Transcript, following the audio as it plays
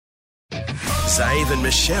Zave and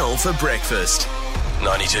Michelle for breakfast.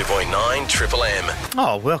 92.9 Triple M.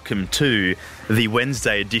 Oh, welcome to the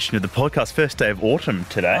Wednesday edition of the podcast. First day of autumn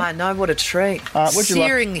today. I know, what a treat. what'd you like?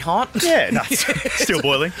 Searing hot. Yeah, no, still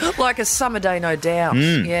boiling. Like a summer day, no doubt.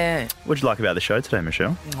 Yeah. What'd you like about the show today,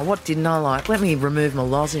 Michelle? Oh, what didn't I like? Let me remove my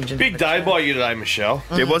lozenge. And Big have a day chat. by you today, Michelle.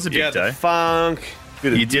 It was a You big had day. the funk.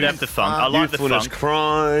 Bit of You did have the funk. I like the youthfulness funk.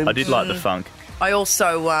 crime. I did like the funk. I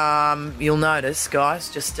also, you'll notice, guys,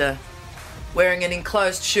 just wearing an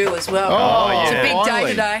enclosed shoe as well. Oh, It's a yeah. big day Finally.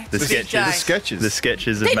 today. The It's a big sketches. day. The sketches. The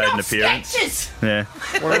sketches have They're made not an appearance. sketches. Yeah.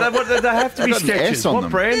 They have to be They've got an sketches. S on What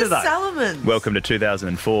them. brand They're are they? Salomons. Welcome to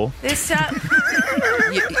 2004. They're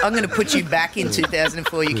I'm going to put you back in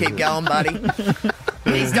 2004. You keep going, buddy.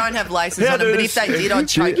 These don't have laces on them, but if they did, I'd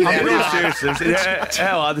choke you I'm out. really serious.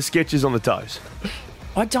 How are the sketches on the toes?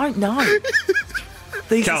 I don't know.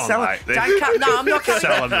 These Come are on, Salomons. mate. Don't come. No, I'm not coming.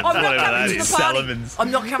 Salomons, I'm not whatever coming that to the is. party. Salomons.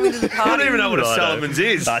 I'm not coming to the I party. don't even know what a Righto. Salomons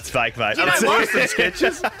is. That's fake, mate. Do you know That's what? some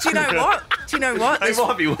sketches. Do you know what? Do you know what? They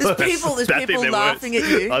might be worse. There's I think people they're laughing worse. at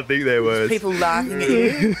you. I think they're worse. People laughing at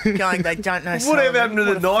you, going, they don't know. Whatever Salomon. happened to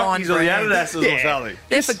the What a fine Nikes or the brand. Adidas's or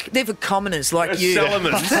something? They're for commoners like you.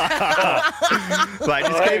 Salomons. Mate,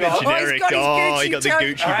 just keep it Oh, generic. Oh, You got the toe-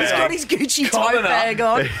 Gucci He's bag. got his Gucci toe Commoner. bag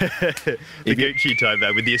on. The Gucci tote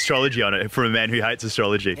bag with the astrology on it from a man who hates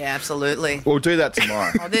astrology. Yeah, absolutely. We'll do that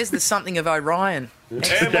tomorrow. Oh, there's the something of Orion. Am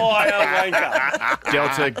I a wanker?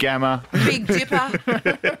 Delta, Gamma. Big Dipper,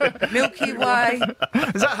 Milky Way,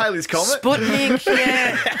 Is that Halley's Comet? Sputnik,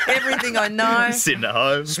 yeah, everything I know. Sitting at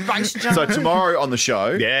home. Space Jam. So tomorrow on the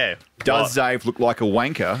show, Yeah. does Dave look like a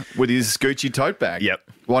wanker with his Gucci tote bag? Yep.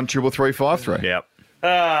 13353. Yep.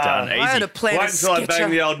 Ah, Done. I had Easy. a plan Wait to until I bang sketch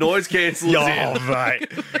the up. old noise cancellers in. Oh,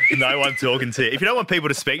 mate. No one talking to you. If you don't want people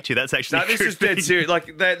to speak to you, that's actually No, this good. is dead serious.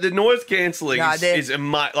 Like the noise cancelling Nah, they're- is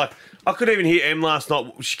like I couldn't even hear Em last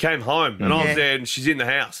night. She came home and I was Yeah. there and she's in the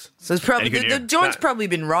house. So it's probably And you the, can the joint's No. probably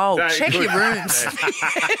been rolled. No, Check good. your rooms.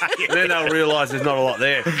 And then they'll realise there's not a lot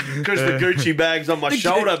there because the Gucci bag's on my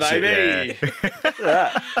shoulder, baby.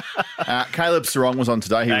 Caleb Sarong was on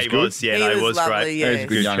today. He Yeah, was he good. was. Yeah, He no, he was was lovely, great. yeah. He's a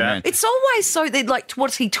good young chat. man. It's always so they're like,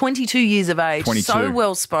 what's he? 22 years of age. 22. So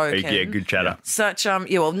well spoken. Yeah, good chatter. Such yeah.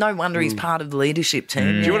 Well, no wonder he's part of the leadership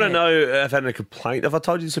team. Do you want to know? I've had a complaint. Have I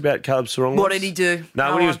told you this about Caleb Sarong? What did he do?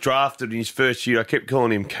 No, when he was drafted in his first year, I kept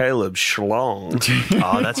calling him Caleb Schlong.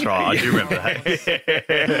 Oh, that's right. I do remember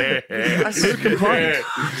that.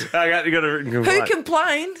 I got a written Who complaint.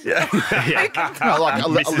 complained? No, like a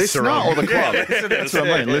Mrs. listener Sarong. or the club? That's what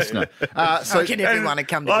I mean, listener. So Can everyone to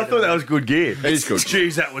come I together? thought that was good gear. It is good.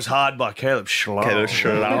 Jeez, that was hard by Caleb Schlong. Caleb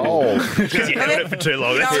Schlong. Oh, Because you held it for too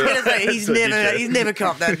long. You know, I was going to say he's never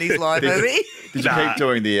copped that in his life, has he? did you keep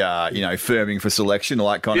doing the firming for selection, all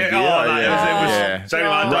that kind Yeah, of gear? oh, no, yeah. So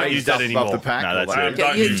anyway, I don't Raised use that up anymore. above the pack. No, all that's that. it.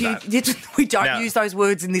 Don't use that. We don't Now- use those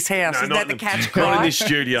words in this house. No, Isn't that the catch not in cry? this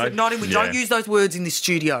studio. We don't use those words in this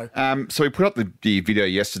studio. So we put up the video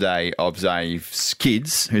yesterday of Zave's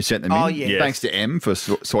kids who sent them Oh, in. yeah. Yes. Thanks to Em for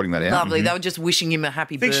sorting that out. Lovely. They were just wishing him a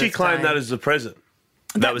happy I think birthday. she claimed that as a present.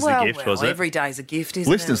 That was the gift, was it? Every day's a gift, isn't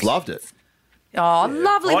Listeners it? loved it. Oh,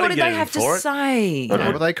 lovely. I What didn't did get they anything have to for it. say?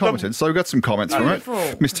 Yeah, but they commented. So we've got some comments from it.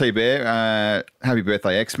 Beautiful. Miss T Bear, happy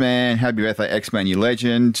birthday, X-Man. Happy birthday, X-Man, you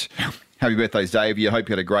legend. Happy birthday, Xavier. Hope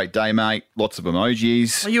you had a great day, mate. Lots of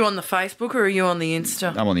emojis. Are you on the Facebook or are you on the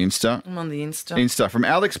Insta? I'm on the Insta. I'm on the Insta. Insta from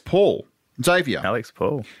Alex Paul. Xavier, Alex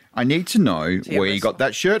Paul. I need to know where you wrestle. got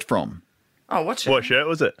that shirt from. Oh, watch it. What shirt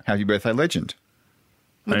was it? Happy birthday, legend.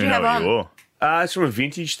 What I do don't you know have what you on? wore. It's from a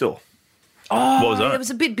vintage store. Oh, What was that? It was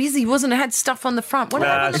a bit busy, wasn't it? It had stuff on the front. What did it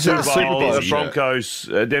have on the Super front? Super Bowl, Bowl the shirt. Broncos,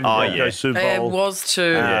 Denver Oh, Broncos yeah. Super It Bowl. was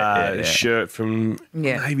too. A shirt from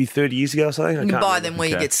Yeah. maybe 30 years ago or something. I You can can't buy remember. them where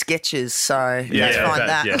you Okay. get sketches, so Yeah, let's find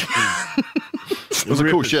that. yeah. It was a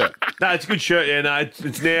cool shirt. No, it's a good shirt. Yeah, no,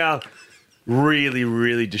 it's now really,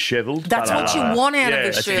 really dishevelled. That's but, what you want out yeah, of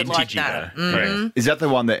a that's shirt like vintagey, that. though. Correct. Is that the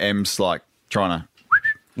one that Em's like trying to...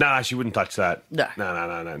 No, she wouldn't touch that. No.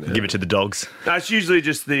 No. Give it to the dogs. No, it's usually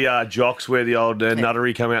just the jocks where the old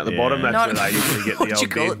nuttery come out the Yeah. bottom. That's Not- where they usually get the What do old you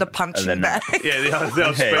call bib. it? The punching And then- bag. Yeah, the old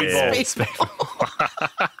Yeah, speedball.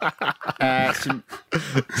 yeah. some-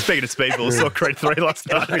 Speaking of speedballs, saw Creed 3 last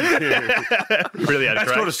night. Really had a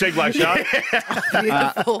That's called a crack. segue, Sean.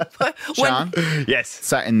 Beautiful. Sean Yes.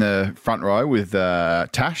 sat in the front row with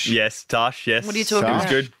Tash. Yes, Tosh, yes. What are you talking Tash about?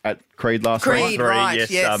 good. At Creed last Creed. night. Right,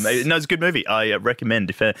 yes. No, it's a good movie. I recommend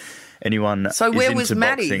if anyone So is where into was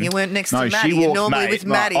Maddie? boxing. You weren't next No, to she Maddie. You're walked- normally Mate, with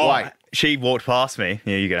no, Maddie. oh, wait. She walked past me.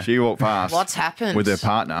 Here you go. She walked past. What's happened? With her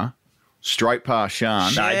partner. straight past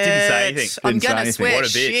Sean. No, I didn't say anything. I'm Didn't say going to anything. swear What a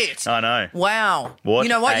bitch. shit. I know. Wow. What you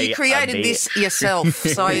know what? You a created bitch. this yourself.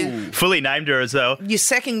 So Fully named her as well. your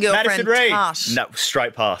second Madison girlfriend, Reed. Tash. No,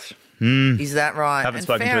 straight past. Is that right? Haven't and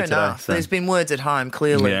spoken fair to her today, enough. so- There's been words at home,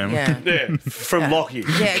 clearly. Yeah. Yeah, from Lockie.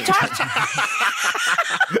 Yeah.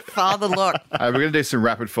 Father Lock. We're going to do some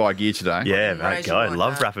rapid fire gear today. Yeah, mate, Raise go. your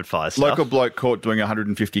Love hand. rapid fire stuff. Local bloke caught doing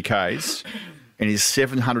 150 Ks, and his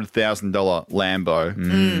 $700,000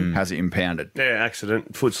 Lambo has it impounded. Yeah,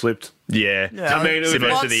 accident, foot slipped. Yeah. I mean, it was-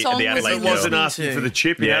 similar What to the song was Adelaide it? It wasn't girl. asking for the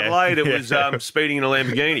chip in Yeah. Adelaide. It was speeding in a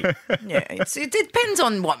Lamborghini. Yeah, it depends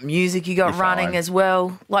on what music you got You're running fine. as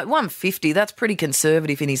well. Like 150, that's pretty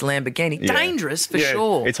conservative in his Lamborghini. Yeah. Dangerous for Yeah.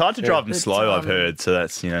 sure. It's hard to drive them But, slow, I've heard, so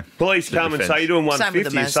that's, Police The come and defence. say you're doing Same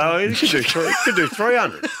with the 150, so Mazda. you could do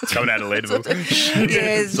 300. it's coming out of Leadville.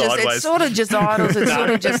 Yeah, it's Sideways. sort of just idles.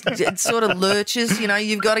 It sort of lurches. You know,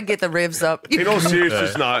 you've got to get the revs up. In all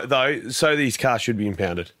seriousness, no, though, so these cars should be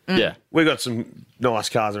impounded. Yeah. We've got some nice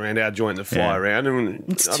cars around our joint that fly Yeah. around. And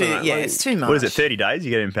It's I too, don't know, yeah, like- it's too much. What is it, 30 days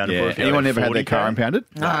you get impounded for? Yeah. if you Anyone have ever had their 40K? car impounded?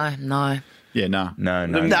 No. Yeah, no. No,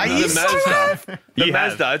 no. The, No, the you so Mazda, the You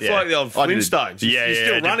have, Mazda, it's yeah. like the old I did. Flintstones. Yeah, You're yeah,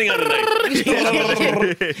 still I running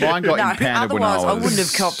underneath. Mine got No, impounded when I otherwise was... I wouldn't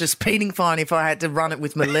have copped a speeding fine if I had to run it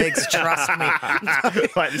with my legs. Trust me.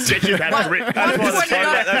 Like the stretcher pad is ripped. That's why the, What do you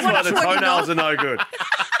know? that's why the What do you know? toenails are no good.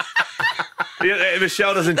 Yeah,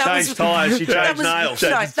 Michelle doesn't That change was- tyres, she That changed was, nails. no,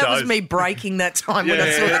 that was toes. me breaking that time when I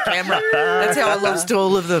Yeah, saw yeah. the camera. That's how I lost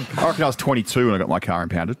all of them. I reckon I was 22 when I got my car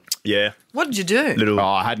impounded. Yeah. What did you do? Little. Oh,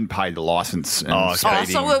 I hadn't paid the licence and Oh, okay. Oh, speeding.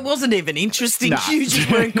 so it wasn't even interesting. Nah. You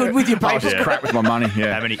just weren't good with your I was paper. just crap with my money, How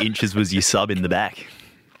yeah. many inches was your sub in the back?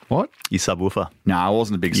 What? Your subwoofer. No, I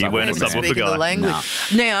wasn't a big You subwoofer weren't a man. subwoofer Speaking guy. the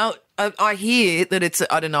language. Now, I hear that it's,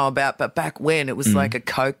 I don't know about, but back when it was like a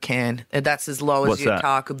Coke can. And that's as low What's as your that?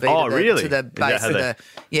 car could be Oh, to the, really? to the Is that base how of they- the.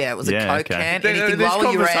 Yeah, it was a Yeah, Coke okay. can. This Anything lower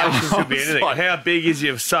you're conversation out. should be anything. How big is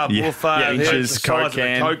your subwoofer? Yeah, How inches, the size Coke of the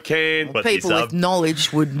can. Coke can. What's your People sub? with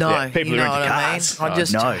knowledge would know. Yeah, people you who know are what into I mean? cars. I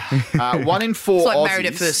just. No. 1 in 4 It's like Aussies. Married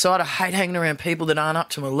at First Sight. I hate hanging around people that aren't up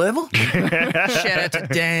to my level. Shout out to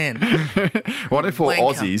Dan. 1 in 4 Wanker.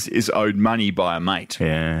 Aussies is owed money by a mate.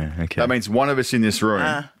 Yeah, okay. That means one of us in this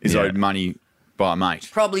room is Yeah. owed money by a mate.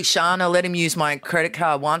 Probably Shana let him use my credit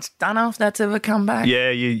card once. Don't know if that's ever come back. Yeah,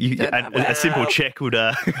 a simple check would would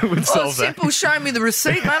Oh, solve that. simple. Show me the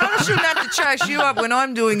receipt, man. I shouldn't have to chase you up when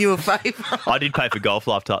I'm doing you a favour. I did pay for golf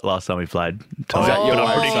last time we played. Is that your But I'm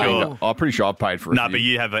way pretty of saying sure. that? I'm pretty sure I paid for it. No, but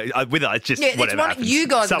you have with it. It's just Yeah, it's whatever one. happens. You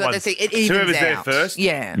guys have got Someone's- to see it evens Whoever's there out. first.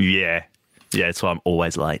 Yeah. Yeah, that's why I'm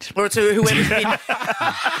always late. Or to whoever's been.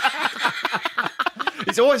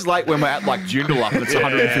 It's always late when we're at like Joondalup and it's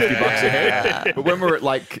 150 bucks a head. But when we're at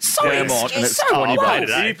like Sorry, Claremont and it's so 20 close.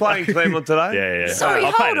 bucks. Are you playing Claremont today? Yeah. Sorry,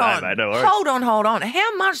 I'll pay hold today, on. mate. No worries. Hold on.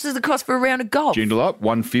 How much does it cost for a round of golf? Joondalup,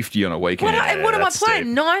 150 on a weekend. And what am I that's playing?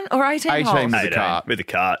 steep. 9 or 18 18 holes? with the 18 cart. with the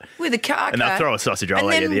cart. With a car. And they'll throw a sausage roll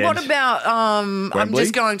And at you then at the what end. about I'm Wembley?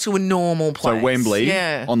 just going to a normal place. So Wembley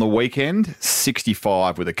Yeah. on the weekend,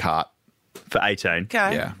 65 with a cart. For 18.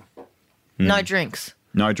 Okay. Yeah. No drinks.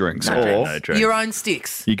 No drinks. No or drinks. No drink. Your own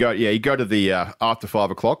sticks. you go to the after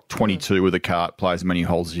 5 o'clock, 22 with a cart, play as many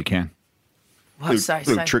holes as you can. What say?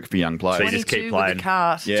 Little trick for young players. So you just 22 keep with playing. a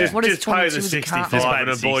cart. Yeah. What is Just pay 22 the with a cart? 65 Just pay and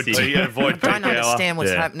the avoid 60. avoid I don't peak hour. understand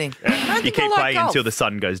what's Yeah. happening. I don't You think keep I like playing golf. until the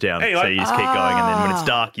sun goes down. Anyway. So you just keep going, and then when it's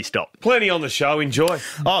dark, you stop. Plenty on the show. Enjoy.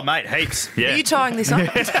 Oh, mate, heaps. Yeah. Are you tying this up?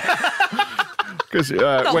 Because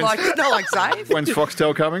not like Zave. when's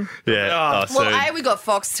Foxtel coming? yeah. Oh, so Well, A, we got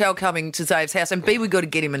Foxtel coming to Zave's house, and B, we got to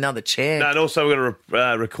get him another chair. No, and also we've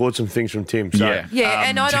got to record some things from Tim. So. Yeah. Yeah,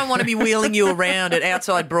 and I don't want to be wheeling you around at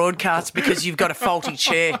outside broadcasts because you've got a faulty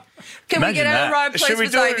chair. Can we Imagine get out of the that. road, please, Should we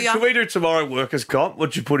for do Xavier? Can we do tomorrow workers' comp?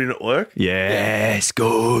 What you put in at work? yes,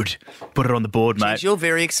 good. Put it on the board, mate. You're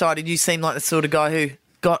very excited. You seem like the sort of guy who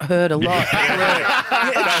got hurt a lot.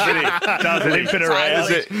 Doesn't it? Doesn't it? Limping around.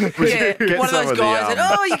 Yeah, one of some those of the, guys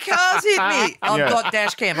that, oh, your car's hit me. I've Yeah. got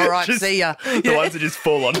dash cam. All right, see ya. The ones that just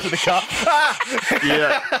fall onto the car.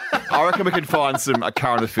 Yeah. I reckon we can find some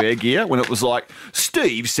current affair gear when it was like,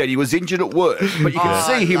 Steve said he was injured at work, but you can Oh,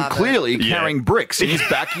 see I him love it. clearly Yeah. carrying bricks in his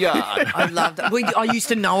backyard. I love that. I used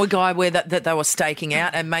to know a guy where that they were staking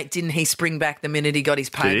out, and mate, didn't he spring back the minute he got his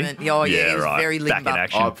payment? Oh, yeah, he was right. very Back limber. in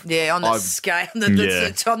action. Yeah, on the scale, Yeah.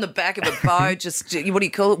 it's on the back of a boat, just, what do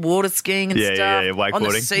you call it, water skiing and Yeah, stuff. yeah, On the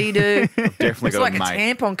wakeboarding. Sea-Doo. Definitely It's got like a a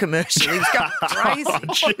mate. tampon commercial. He was going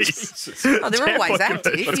crazy. Jesus. Oh, they're always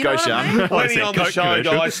active. Let's you go, know what I mean? Sean. Plenty said on the Coke show,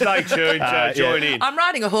 commercial. guys. Stay tuned. Join in. I'm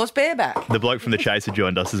riding a horse bareback. The bloke from the Chaser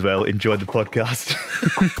joined us as well. Enjoyed the podcast.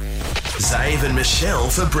 Zave and Michelle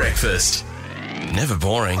for breakfast. Never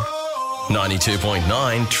boring.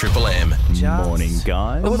 92.9 Triple M. Morning,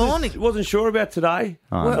 guys. Good morning. Wasn't sure about today.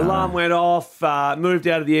 Alarm went off, moved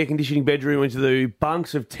out of the air conditioning bedroom into the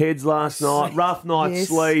bunks of Ted's last night. Rough night's Yes.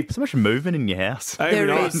 sleep. So much movement in your house. Every There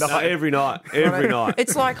night. is. Every night.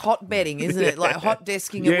 It's like hot bedding, isn't it? Like hot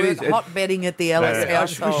desking Yeah, at it work, is. hot bedding at the Ellis We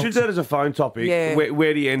household. should do that as a phone topic. Yeah.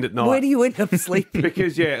 Where do you end at night? Where do you end up sleeping?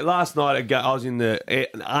 Because, last night I was in the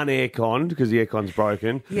un-airconned because the aircon's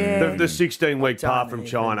broken. Yeah. The 16-week part from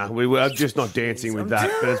China. We were just not dancing with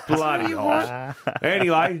that, but it's bloody hot.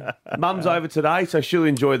 Anyway, Mum's over today, so she'll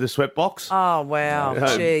enjoy the sweatbox. Oh, wow.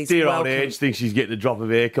 Jeez. Dear old welcome. Edge thinks she's getting a drop of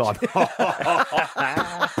aircon.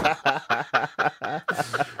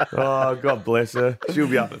 Oh, God bless her. She'll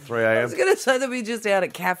be up at 3 I a.m. was going to say that we're just out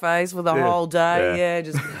at cafes for the whole day. Yeah,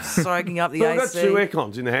 just soaking up the Well, I've AC. got two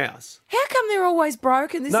aircons in the house. How come they're always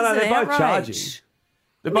broken? This No, is they're an both outrage. charging.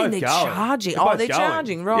 They're I mean, both they're going. charging. They're Oh, both they're going.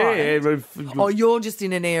 charging, right. Yeah. Oh, you're just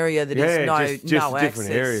in an area that is Yeah, just no different access.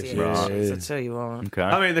 areas. Yeah, Right. jeez, I tell you what. Okay.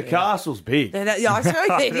 I mean, the castle's big. Yeah, I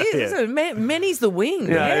tell you, it is. Isn't it? Many's the wing.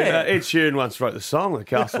 Yeah, Yeah. Ed Sheeran once wrote the song, The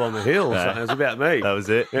Castle on the Hill. So it was about me. That was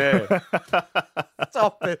it. Yeah.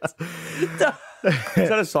 Stop it. Is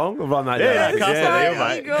that a song? Or have I made Yeah, that up? Castle on the Hill, You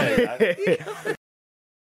mate. got it.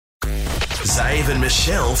 Zave and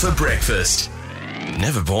Michelle for breakfast.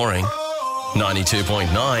 Never boring.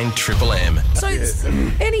 92.9 Triple M. So,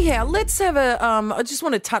 anyhow, let's have a. I just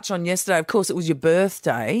want to touch on yesterday. Of course, it was your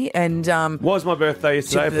birthday, and Was my birthday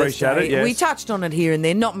yesterday. your Appreciate birthday. it. Yes. We touched on it here and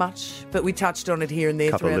there, not much, but we touched on it here and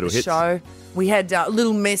there Couple of throughout the little hits. show. We had a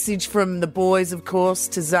little message from the boys, of course,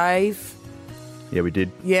 to Zave. Yeah, we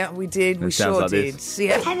did. Yeah, we did. We sounds sure like did. this.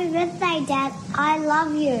 Yeah. Happy birthday, Dad. I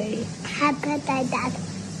love you. Happy birthday, Dad.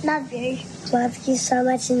 Love you. Love you so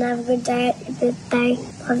much and have a good day at your birthday.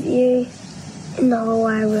 Love you in the whole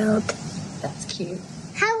wide world. That's cute.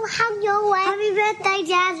 Hug your way. Happy birthday,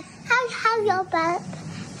 Dad. Hug your butt.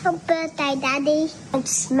 Happy birthday, Daddy. And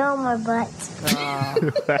smell my butt.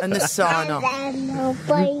 And the sign off. And then I'll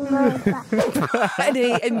bring my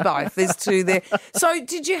butt. And both. There's two there. So,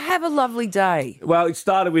 did you have a lovely day? Well, it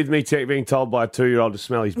started with me being told by a 2-year-old to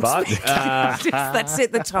smell his butt. That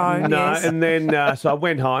set the tone. No, yes. and then so I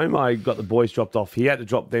went home. I got the boys dropped off. He had to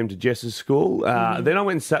drop them to Jess's school. Then I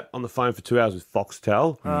went and sat on the phone for 2 hours with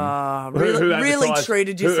Foxtel. Really advertised-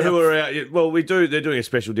 treated yourself. Who are out? Well, we do. They're doing a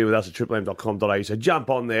special deal with us at triplem.com.au. So jump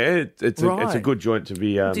on there. It's a Right. good joint to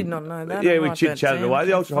be. Did not know that. Yeah, I'll we write chit that chatted down. away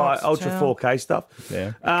the ultra Foxtel. 4K stuff.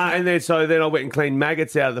 Yeah. And then I went and cleaned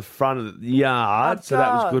maggots out of the front of the yard. Oh, so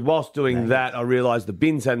that was God. good. Whilst doing that, I realised the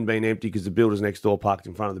bins hadn't been empty because the builders next door parked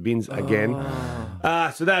in front of the bins again.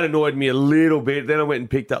 So that annoyed me a little bit. Then I went and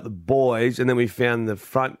picked up the boys, and then we found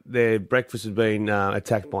their breakfast had been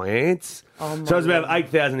attacked by ants. So it was about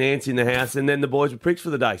 8,000 ants in the house, and then the boys were pricks for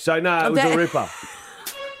the day. So no, it was that- a ripper.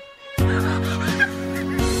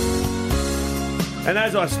 And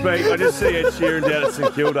as I speak, I just see Ed Sheeran down at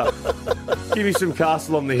St Kilda. Give me some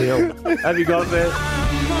Castle on the Hill. Have you got it there?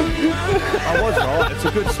 I was right. It's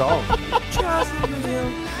a good song.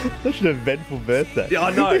 Such an eventful birthday. Yeah,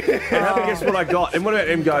 I know. And have a guess what I got. And what about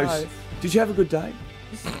M goes, did you have a good day?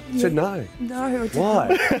 I said no. No, I didn't.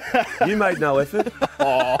 Why? You made no effort.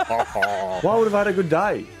 Why would have had a good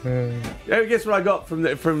day? Have a guess what I got from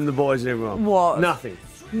the boys and everyone? What? Nothing.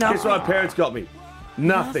 No. Guess what my parents got me?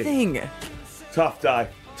 Nothing. Nothing. Tough day.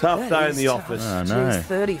 Tough day in the office. Oh, no. Jeez,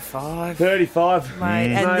 35. 35. Mate,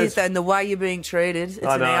 and, Mate. and the way you're being treated, it's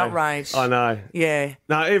I an know. outrage. I know. Yeah.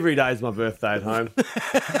 No, every day is my birthday at home.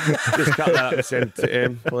 Just cut that up and send it to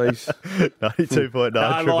M, please. 92.9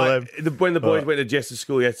 No, Triple M. when the boys went to Jess's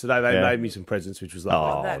school yesterday, they Yeah. made me some presents, which was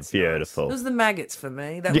lovely. Oh, That's beautiful. nice. It was the maggots for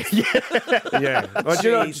me. That was, Yeah. Well, do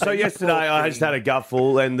you know, Jeez, so you yesterday poor I just thing. had a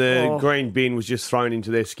gutful, and the Oh. green bin was just thrown into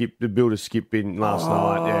the builder's skip bin last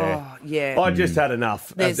night. Yeah. Oh, yeah. I just had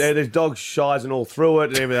enough. There's- There's dogs shizing all through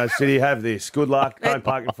it and everything. I said, "Here, have this. Good luck. Don't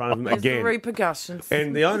park in front of them There's the again." repercussions.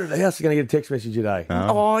 And the owner of the house is going to get a text message today.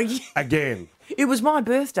 Oh, yeah. Again. It was my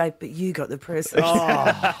birthday, but you got the present.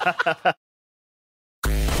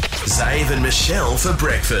 Zave and Michelle for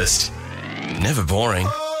breakfast. Never boring.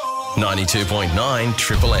 92.9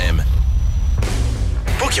 Triple M.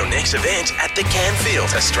 Book your next event at the Canfield,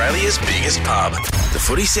 Australia's biggest pub. The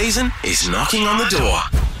footy season is knocking on the door.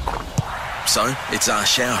 So it's our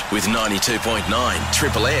shout with 92.9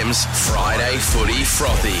 Triple M's Friday Footy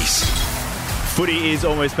Frothies. Footy is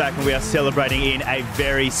almost back and we are celebrating in a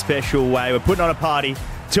very special way. We're putting on a party.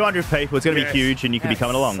 200 people. It's going to Yes. be huge and you could be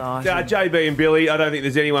coming along. JB and Billy, I don't think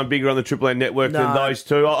there's anyone bigger on the Triple M network than No. those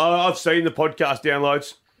two. I've seen the podcast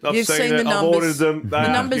downloads. I've You've seen it. the I've ordered numbers. them. They The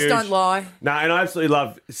are numbers huge. don't lie. No, and I absolutely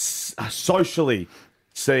love socially.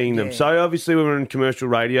 seeing them. Yeah. So obviously when we're in commercial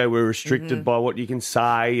radio, we're restricted by what you can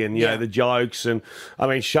say and, you know, the jokes. And, I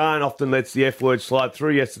mean, Shane often lets the F word slide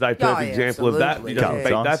through yesterday. Perfect example of that. He doesn't beat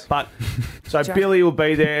that. But so Billy will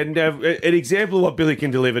be there. And an example of what Billy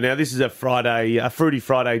can deliver. Now, this is a Fruity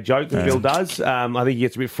Friday joke that Bill does. I think he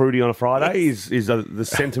gets a bit fruity on a Friday is the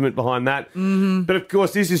sentiment behind that. Mm-hmm. But, of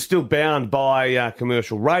course, this is still bound by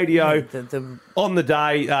commercial radio. On the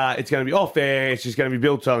day, it's going to be off air. It's just going to be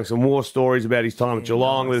Bill telling some war stories about his time at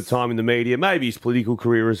Geelong, with the time in the media, maybe his political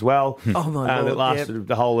career as well. Oh, my Lord. That lasted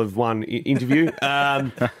the whole of one interview.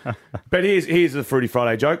 But here's the Fruity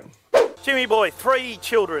Friday joke. Jimmy boy, 3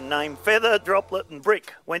 children named Feather, Droplet and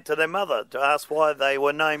Brick went to their mother to ask why they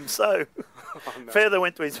were named so. Feather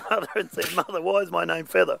went to his mother and said, "Mother, why is my name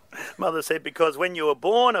Feather?" Mother said, "Because when you were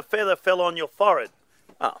born, a feather fell on your forehead."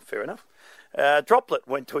 Ah, fair enough. Droplet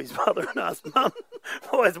went to his mother and asked, "Mum,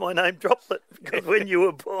 why is my name Droplet?" "Because when you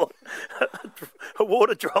were born, a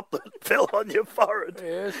water droplet fell on your forehead."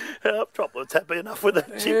 Yes. Droplet's happy enough with it.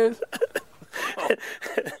 Yes.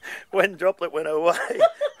 When Droplet went away,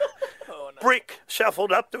 Brick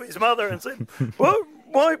shuffled up to his mother and said,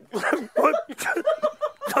 Why?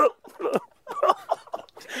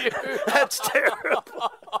 That's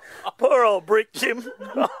terrible. Poor old Brick, Jim.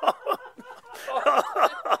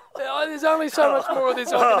 There's only so much more of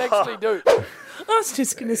this I can actually do. I was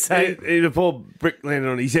just going to say... The poor Brick landed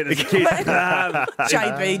on his head as a kid.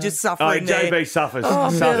 JB just suffering there. JB suffers.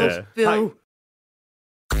 Oh, Bill.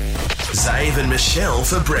 Zave and Michelle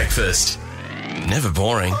for breakfast. Never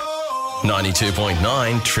boring.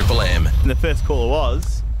 92.9 Triple M. And the first caller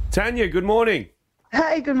was... Tanya, good morning.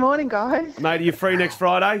 Hey, good morning, guys. Mate, are you free next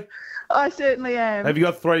Friday? I certainly am. Have you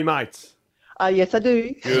got 3 mates? Yes, I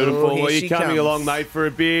do. Beautiful. Here Well, she you're coming comes. along, mate, for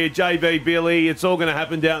a beer. JB, Billy, it's all going to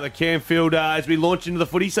happen down at the Campfield as we launch into the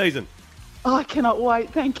footy season. Oh, I cannot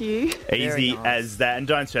wait. Thank you. Easy as that. And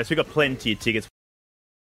don't stress, we've got plenty of tickets.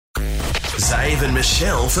 Zave and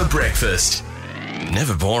Michelle for breakfast.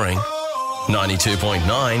 Never boring.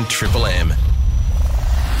 92.9 Triple M.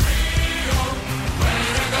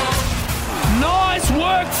 Nice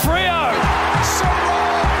work, Freo. Some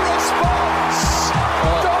response.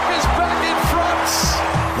 Dockers back in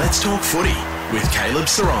front. Let's talk footy with Caleb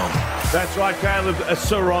Sarong. That's right, Caleb.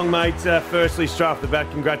 Sarong, mate. Firstly, straight off the bat,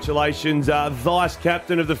 congratulations. Vice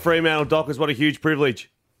captain of the Fremantle Dockers. What a huge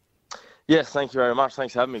privilege. Yes, thank you very much.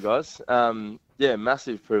 Thanks for having me, guys. Yeah,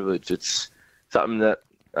 massive privilege. It's something that,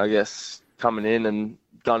 I guess, coming in and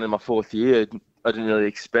going in my 4th year, I didn't really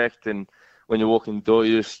expect. And when you walk in the door,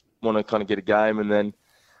 you just want to kind of get a game. And then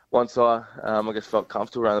once I guess, felt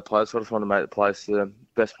comfortable around the place, so I just wanted to make the place the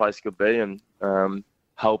best place it could be and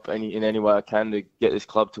help in any way I can to get this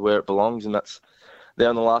club to where it belongs. And that's there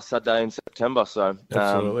on the last Saturday in September. So,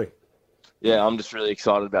 Absolutely. Yeah, I'm just really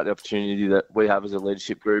excited about the opportunity that we have as a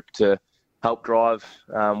leadership group to help drive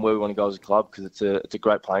where we want to go as a club because it's a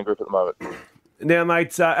great playing group at the moment. Now,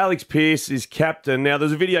 mate, Alex Pearce is captain. Now,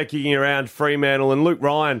 there's a video kicking around Fremantle, and Luke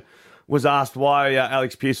Ryan was asked why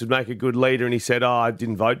Alex Pearce would make a good leader, and he said, I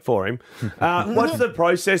didn't vote for him. What's the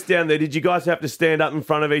process down there? Did you guys have to stand up in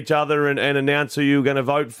front of each other and announce who you were going to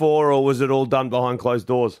vote for, or was it all done behind closed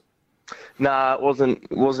doors? Nah, it wasn't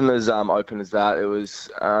as open as that. It was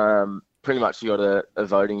pretty much you got a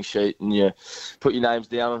voting sheet and you put your names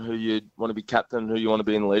down on who you want to be captain, who you want to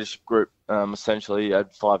be in the leadership group. Essentially, you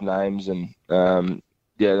had 5 names and, then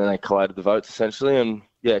they collated the votes, essentially, and,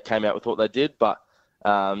 it came out with what they did. But,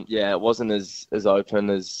 it wasn't as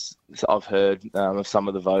open as I've heard of some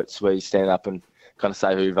of the votes where you stand up and kind of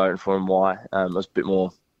say who you're voting for and why. It was a bit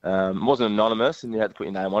more it wasn't anonymous and you had to put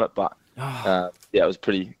your name on it, but, it was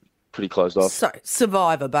pretty closed off. So,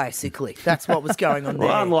 Survivor, basically. That's what was going on there.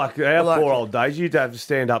 Well, unlike our poor old days, you'd have to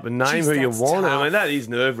stand up and name who you want. Tough. I mean, that is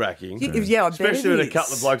nerve-wracking. Yeah, I bet Especially it when a is.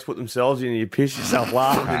 couple of blokes put themselves in and you piss yourself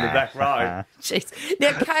laughing in the back row. Jeez.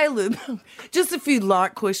 Now, Caleb, just a few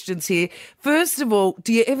light questions here. First of all,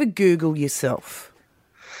 do you ever Google yourself?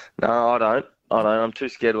 No, I don't. I'm too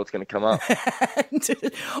scared what's going to come up.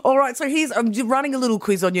 All right, so I'm running a little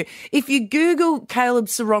quiz on you. If you Google Caleb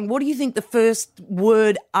Sarong, what do you think the first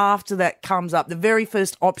word after that comes up, the very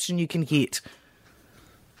first option you can hit?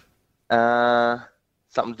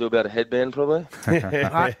 Something to do about a headband, probably.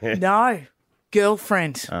 No.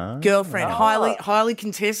 Girlfriend. Girlfriend. Highly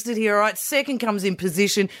contested here, all right? Second comes in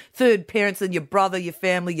position. Third, parents, then your brother, your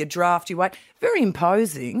family, your draft, your weight. Very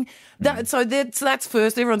imposing. So that's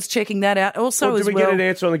first. Everyone's checking that out. Also, Did we get an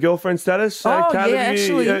answer on the girlfriend status? Oh, Caleb, yeah,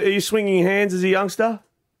 actually. Are you swinging hands as a youngster?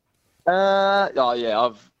 Oh yeah,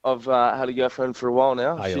 I've had a girlfriend for a while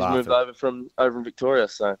now. Oh, you're She's moved laughing. over in Victoria,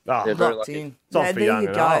 so yeah, very Locked lucky. in. It's on Yeah, for there young you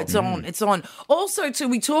and go. old. It's on. It's on. Also, too,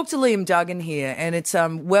 we talked to Liam Duggan here, and it's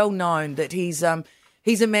well known that he's a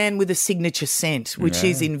man with a signature scent, which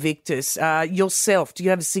is Invictus. Yourself, do you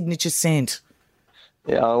have a signature scent?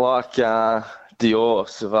 Yeah, I like Dior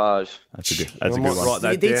Sauvage. That's a good I might one. write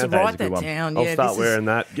that You need to down. write that down. I'll yeah, start this wearing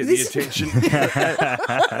that, get the this- attention.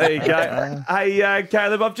 There you go. Hey,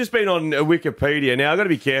 Caleb, I've just been on Wikipedia. Now, I've got to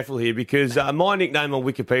be careful here because my nickname on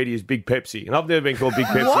Wikipedia is Big Pepsi, and I've never been called Big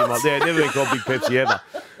Pepsi. Never been called Big Pepsi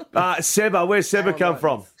ever. Seba, where's Seba come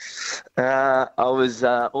from? I was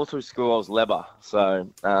all through school. I was Leber, so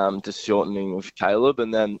just shortening with Caleb,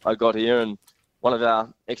 and then I got here, and one of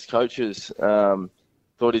our ex-coaches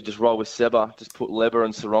thought he'd just roll with Seba, just put Leber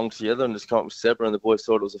and Sarong together, and just come up with Seba, and the boys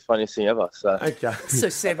thought it was the funniest thing ever. So, Okay. So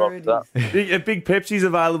severed. Big Pepsi's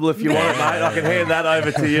available if you want it, mate. I can hand that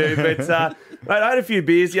over to you. But mate, I had a few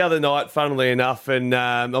beers the other night, funnily enough, and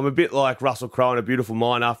I'm a bit like Russell Crowe in A Beautiful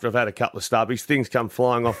Mind after I've had a couple of stubbies. Things come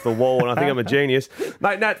flying off the wall, and I think I'm a genius.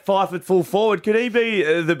 Mate, Nat Fyfe at full forward. Could he be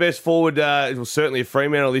the best forward, well, certainly a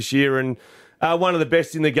Fremantle this year, and one of the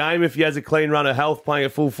best in the game if he has a clean run of health playing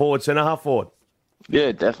at full forward, centre-half forward?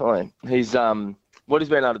 yeah, definitely. He's what he's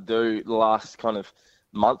been able to do the last kind of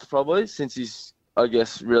month probably since he's, I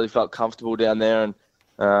guess, really felt comfortable down there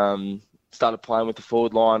and started playing with the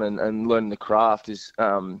forward line and learning the craft is,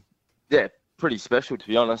 pretty special, to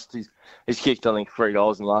be honest. He's kicked, I think, 3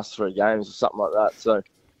 goals in the last 3 games or something like that.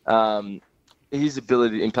 So his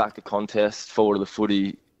ability to impact the contest forward of the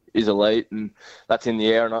footy is elite, and that's in the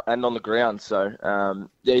air and on the ground. So,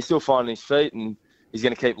 he's still finding his feet, and he's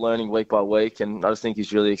going to keep learning week by week. And I just think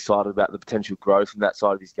he's really excited about the potential growth in that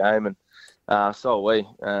side of his game. And so are we.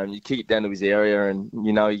 You kick it down to his area, and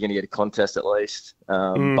you know you're going to get a contest at least.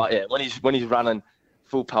 But yeah, when he's running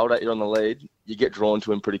full pelt at you on the lead, you get drawn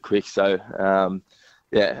to him pretty quick. So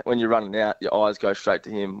when you're running out, your eyes go straight to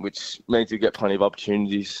him, which means you get plenty of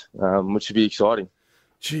opportunities, which should be exciting.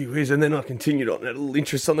 Gee whiz, and then I continued on that little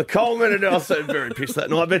interest on the Coleman, and I was so very pissed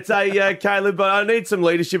that night. But Caleb, but I need some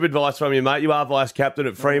leadership advice from you, mate. You are vice captain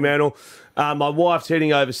at Fremantle. My wife's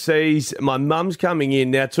heading overseas. My mum's coming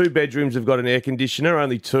in. Now, 2 bedrooms have got an air conditioner,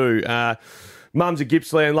 only 2. Mum's a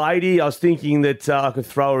Gippsland lady. I was thinking that I could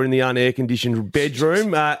throw her in the unair-conditioned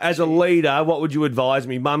bedroom. As a leader, what would you advise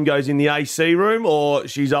me? Mum goes in the AC room, or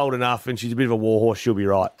she's old enough and she's a bit of a warhorse, she'll be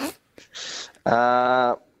right?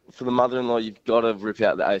 For the mother-in-law, you've got to rip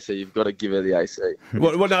out the AC. You've got to give her the AC.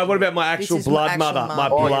 What about my actual is blood my actual mother? mum. My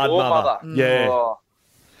Oh, blood your mother. mother. Yeah. Oh.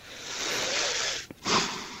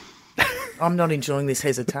 I'm not enjoying this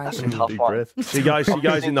hesitation. Tough one. She goes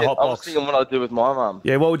in the hot I was box. thinking what I'd do with my mum.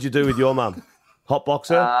 Yeah, what would you do with your mum? Hot box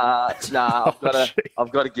her? I've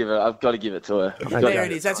got to give it to her. There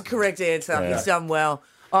it is. That's a correct answer. He's done well.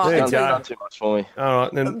 Oh, There you It's go. done too much for me. All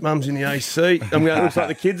right, then mum's in the AC. Looks like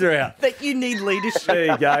the kids are out. that you need leadership. There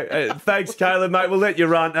you go. Thanks, Caleb, mate. We'll let you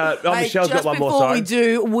run. Hey, Michelle's just got one more, before sorry. we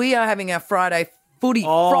do, we are having our Friday footy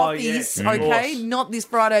frothies, yes, of okay? course. Not this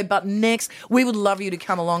Friday, but next. We would love you to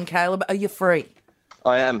come along, Caleb. Are you free?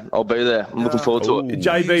 I am. I'll be there. I'm looking forward to it.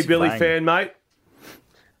 JB Billy bang. fan, mate.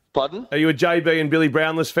 Pardon? Are you a JB and Billy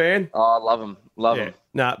Brownless fan? Oh, I love him. Love him.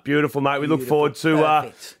 Nah, beautiful, mate. We look forward to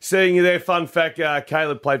Perfect. seeing you there. Fun fact,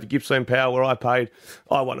 Caleb played for Gippsland Power, where I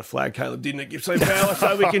won a flag. Caleb didn't at Gippsland Power,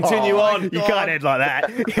 so we continue on. You can't end like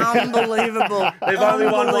that. Unbelievable. They've only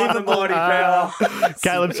won one, the mighty Power.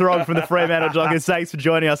 Caleb Sarong from the Fremantle Dockers. Thanks for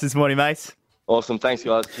joining us this morning, mate. Awesome. Thanks,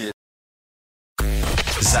 guys. Cheers.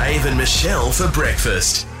 Zave and Michelle for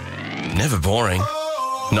breakfast. Never boring.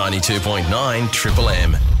 92.9 Triple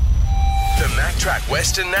M. The MacTrack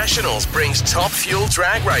Western Nationals brings Top Fuel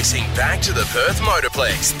drag racing back to the Perth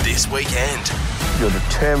Motorplex this weekend. Your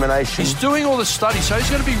determination. He's doing all the studies, so he's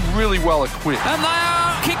going to be really well equipped. And they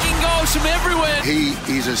are kicking goals from everywhere. He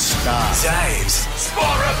is a star. Zave's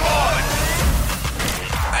Sport Report.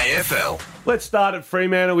 AFL. Let's start at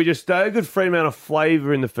Fremantle. We just a good Fremantle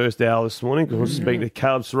flavour in the first hour this morning because we're speaking to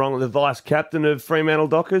Caleb Sarong, the vice-captain of Fremantle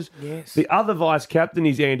Dockers. Yes. The other vice-captain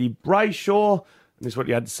is Andy Brayshaw. And this is what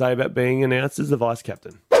you had to say about being announced as the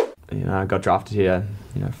vice-captain. I got drafted here,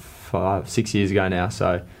 5-6 years ago now,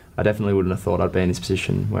 so I definitely wouldn't have thought I'd be in this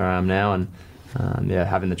position where I am now, and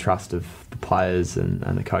having the trust of the players and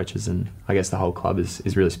the coaches and I guess the whole club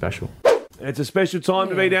is really special. It's a special time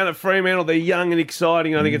to be down at Fremantle. They're young and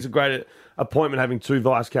exciting. I think it's a great appointment having 2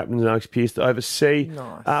 vice-captains and Alex Pearce to oversee.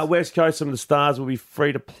 Nice. West Coast, some of the stars will be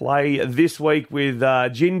free to play this week with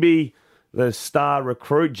Ginby, the star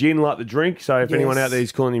recruit. Gin like the drink, so if anyone out there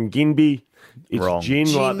is calling him Ginby, It's Wrong.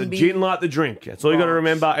 gin like the drink. That's all you got to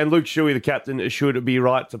remember. And Luke Shuey, the captain, should be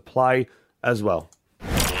right to play as well.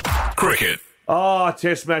 Cricket. Oh,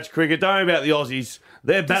 Test match cricket. Don't worry about the Aussies.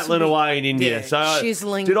 They're battling away in India. yeah, So,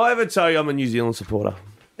 chiselling. did I ever tell you I'm a New Zealand supporter?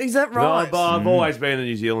 Is that No, right? but I've always been a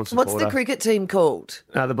New Zealand supporter. What's the cricket team called?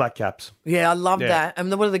 The Black Caps. Yeah, I love Yeah. that. And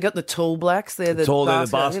what have they got? The Tall Blacks? They're the They're the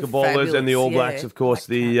basket- basketballers and the All fabulous, Blacks, yeah. of course,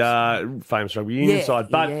 the famous rugby union Yeah, side.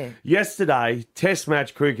 But yeah. yesterday, Test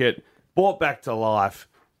match cricket brought back to life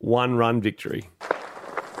 1-run victory. Flick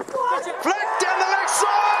down the left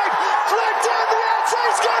side! Flick down the outside!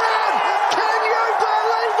 He's got in! Can you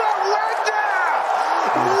believe it?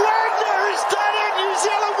 Wagner has done it! New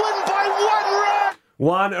Zealand win by 1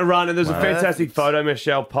 run! 1 run, and there's a fantastic photo,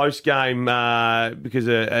 Michelle, post-game, because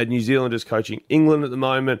a New Zealander's coaching England at the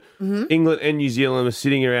moment. Mm-hmm. England and New Zealand were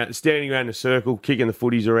standing around in a circle, kicking the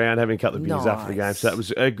footies around, having a couple of beers after the game. So that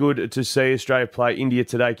was good to see Australia play India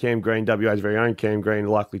today. Cam Green, WA's very own Cam Green,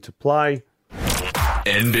 likely to play.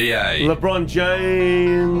 NBA. LeBron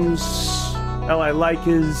James, LA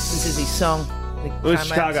Lakers. This is his song. Well, it's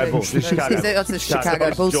Chicago Bulls. It's Chicago. That's the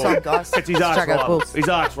Chicago Bulls song, guys. It's his arch Chicago rival. Bulls. His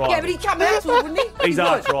arch rival. Yeah, but he come out to it, wouldn't he? His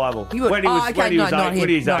arch rival. He would. When he was, okay, when he was no, eight, not him. when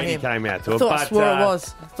he was Not 8, he him. came out to I it. thought I swore it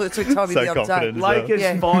was. I thought it told me So the other confident day. as well. Lakers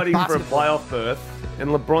Yeah. fighting for a Basketball. playoff berth, and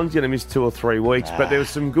LeBron's going to miss 2 or 3 weeks. But there was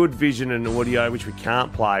some good vision and audio, which we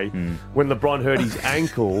can't play, when LeBron hurt his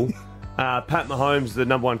ankle. Pat Mahomes, the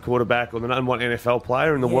number 1 quarterback or the number 1 NFL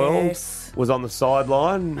player in the world, Yes. was on the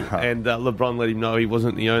sideline, and LeBron let him know he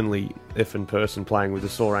wasn't the only effing person playing with a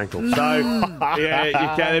sore ankle. So, yeah, you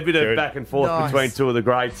can a bit of back and forth Nice. between 2 of the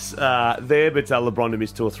greats there, but LeBron to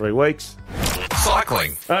miss 2 or 3 weeks.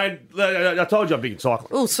 Cycling. And I told you I'm big in cycling.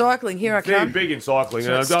 Oh, cycling. Here I Very come. big in cycling.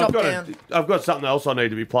 So And stop down. I've got something else I need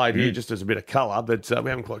to be played here, just as a bit of colour, but we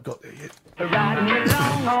haven't quite got there yet. Riding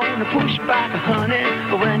along on a pushback,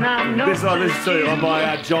 honey, when I'm no This one, this is too, on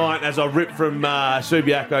my Giant as I rip from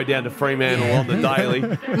Subiaco down to Fremantle on the daily.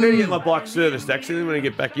 I need to get my bike serviced, actually. I'm going to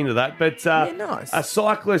get back into that. But nice. a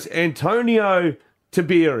cyclist, Antonio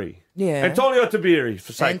Tabiri. Yeah. Antonio Tabiri,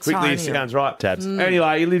 for say quickly, it Antonio. sounds right. Tabs.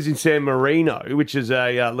 Anyway, he lives in San Marino, which is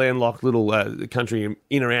a landlocked little country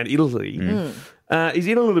in around Italy. He's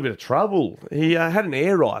in a little bit of trouble. He had an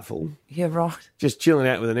air rifle, Yeah, right. just chilling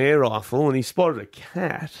out with an air rifle, and he spotted a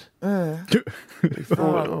cat. He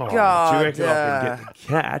thought, Oh, do God. you reckon I can get the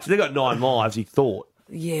cat? They got 9 lives, he thought.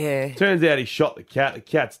 Yeah. Turns out he shot the cat. The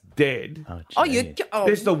cat's dead. Oh, you. Oh,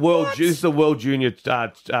 This is the world junior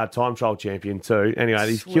time trial champion too. Anyway,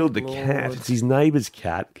 he's Sweet killed the Lord. cat. It's his neighbour's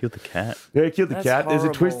cat. Killed the cat. Yeah, he killed the That's cat. There's a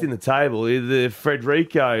twist horrible. in the table. The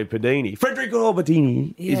Federico Padini. Federico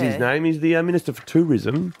Padini is his Yeah. name. He's the Minister for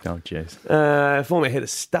Tourism, Oh, jeez. former head of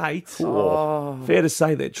state. Oh. Fair to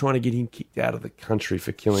say they're trying to get him kicked out of the country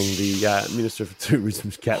for killing the Minister for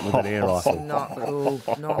Tourism's cat with an air rifle. Not cool.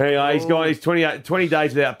 Not Anyway, he's cool. got he's 20 days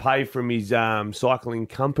without pay from his cycling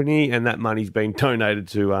company, and that money's been donated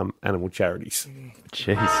to animal charities.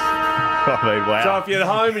 Jeez. I mean, wow. So if you're at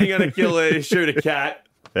home and you're going to shoot a cat,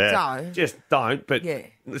 yeah. No. just don't. But Yeah.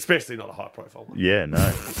 especially not a high profile one. Yeah,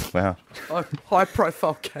 no. Wow. High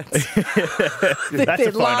profile cats. That's They're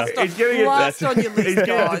a last, photo. on, He's getting it- last on your He's list,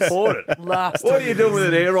 getting guys. deported. Last What on are you your doing with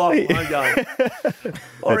an list. air rifle? I'm going.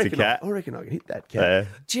 That's a cat. I reckon I can hit that cat.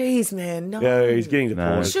 Jeez, man. No. Yeah, he's getting We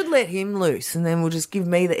deported. should let him loose and then we'll just give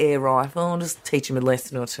me the air rifle and just teach him a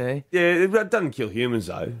lesson or two. Yeah, it doesn't kill humans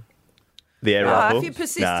though. The air rifle. If you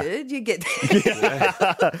persisted, you get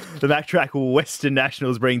The Mack Track Western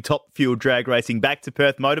Nationals bring Top Fuel drag racing back to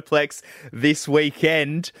Perth Motorplex this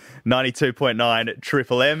weekend. 92.9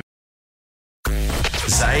 Triple M.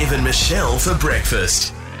 Zave and Michelle for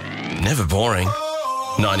breakfast. Never boring.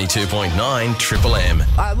 92.9 Triple M.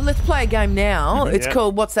 well, let's play a game now. It's Yeah.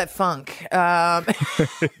 called What's That Funk?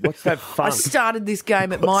 What's that I fun? started this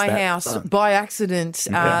game at my house by accident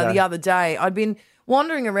the other day. I'd been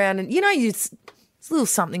wandering around and, there's a little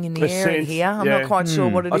something in the A air in sense, here. I'm yeah. not quite sure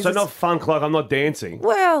what it Oh, is. so not funk like I'm not dancing.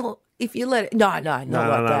 Well, if you let it... No, not like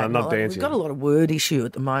no, that. not Like, dancing. We've got a lot of word issue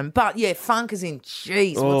at the moment. But, yeah, funk is in,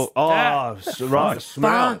 jeez, what's that? Right.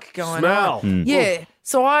 Smell. Funk going Smell. on. Yeah.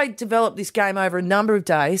 So I developed this game over a number of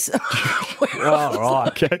days. Oh, right.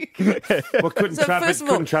 Okay. Well, couldn't So trap it. first of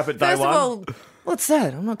all- Couldn't trap it day First one. of all, what's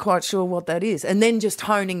that? I'm not quite sure what that is. And then just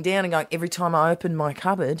honing down and going, every time I open my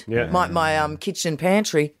cupboard, Yeah. my kitchen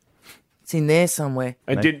pantry, it's in there somewhere.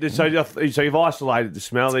 And so you've isolated the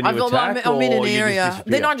smell, then you attack, I'm in or an you just area.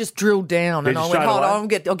 disappear? Then I just drilled down and Did I you went, straight hold away?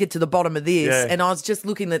 on, I'll get to the bottom of this. Yeah. And I was just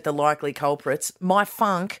looking at the likely culprits. My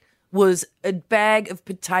funk was a bag of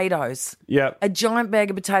potatoes. Yeah. A giant bag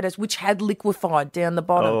of potatoes which had liquefied down the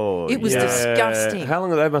bottom. Oh, it was disgusting. How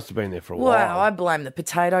long? They must have been there for a while. Wow, I blame the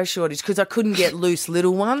potato shortage because I couldn't get loose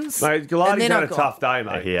little ones. Mate, Gallardi's had a tough day,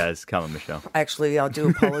 mate. He has. Come on, Michelle. Actually, I do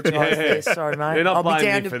apologise there. Sorry, mate. You're not I'll be blaming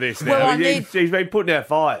down him to... for this Well, now. He's been putting out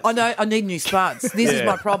fires. I know. I need new spuds. This is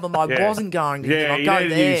my problem. I wasn't going to. Yeah, I'll you go need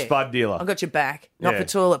a there. new spud dealer. I got your back. Not Yeah. for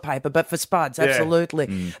toilet paper, but for spuds. Yeah.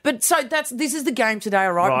 Absolutely. But so this is the game today,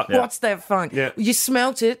 all right? Right, yeah. What's that funk? Yeah. You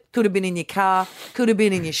smelt it. Could have been in your car. Could have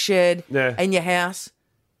been in your shed. Yeah. In your house.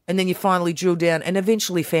 And then you finally drilled down and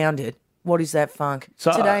eventually found it. What is that funk?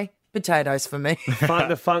 So, Today, potatoes for me.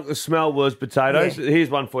 The smell was potatoes.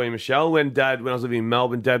 Here's one for you, Michelle. When I was living in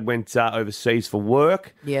Melbourne, Dad went overseas for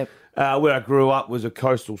work. Yep. Where I grew up was a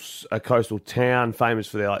coastal town famous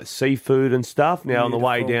for their seafood and stuff. Now on the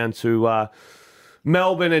way down to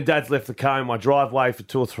Melbourne, and Dad's left the car in my driveway for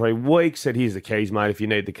 2 or 3 weeks. Said, "Here's the keys, mate. If you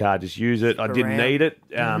need the car, just use it." I didn't Around. need it,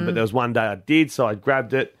 but there was one day I did, so I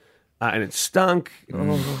grabbed it, and it stunk.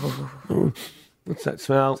 What's that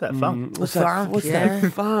smell? What's that funk? What's Funk,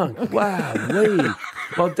 that funk? Wow,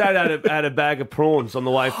 well, Dad had a bag of prawns on the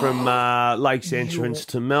way from Lakes Entrance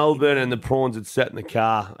to Melbourne, and the prawns had sat in the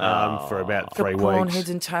car for about 3 weeks. Prawn heads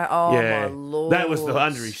and tail. Oh, my Lord. That was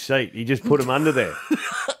under his seat. He just put them under there.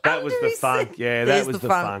 That was the funk. Yeah, There's that was the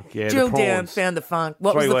the funk. Yeah, Drilled the down, prawns. found the funk.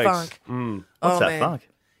 What 3 was the weeks. funk? What's that man. funk?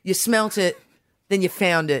 You smelt it, then you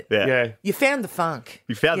found it. Yeah. You found the funk.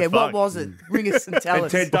 You found yeah, the funk. what was it? Ring us and tell And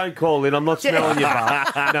us. Ted, don't call in. I'm not smelling your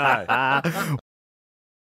butt. No.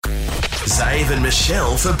 Zave and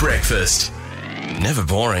Michelle for breakfast. Never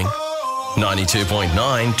boring.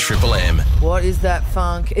 92.9 Triple M. What is that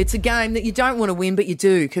funk? It's a game that you don't want to win, but you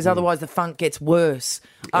do, because otherwise the funk gets worse.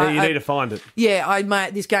 Yeah, you need to find it. Yeah,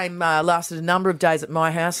 this game lasted a number of days at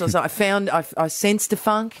my house. So I sensed a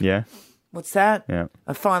funk. Yeah. What's that? Yeah.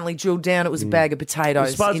 I finally drilled down. It was a bag of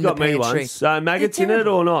potatoes Spud's in got the me pantry. once. Maggots They're in it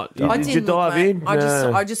terrible. or not? I Did you didn't look, dive mate. in?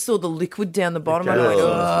 I just saw the liquid down the bottom. I'm Okay.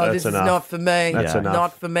 like, That's this enough. is not for me. That's enough.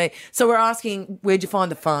 Not for me. So we're asking, where'd you find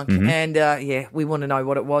the funk? And we want to know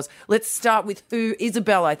what it was. Let's start with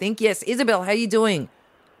Isabel, I think. Yes, Isabel, how you doing?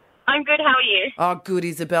 I'm good. How are you? Oh, good,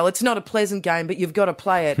 Isabel. It's not a pleasant game, but you've got to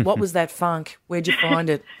play it. What was that funk? Where'd you find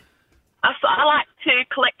it? I like to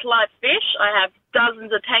collect live fish. I have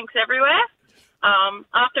dozens of tanks everywhere.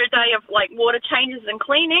 After a day of water changes and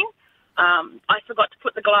cleaning, I forgot to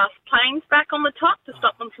put the glass planes back on the top to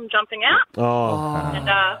stop them from jumping out. Oh. And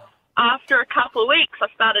after a couple of weeks, I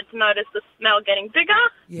started to notice the smell getting bigger,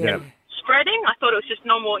 Yeah. spreading. I thought it was just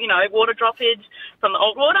normal, water droppage from the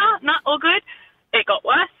old water. Not all good. It got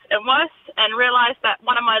worse and worse, and realised that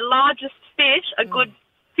one of my largest fish, a good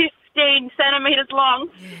 15 centimetres long,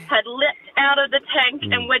 had leapt out of the tank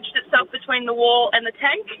and wedged itself between the wall and the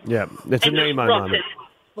tank. Yeah, it's a and just Nemo rotted.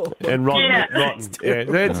 moment. And rotten. Yeah. rotten.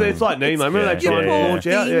 Yeah, it's like Nemo. Remember they tried to launch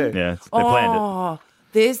out? Yeah. Yeah, they planned it. Oh,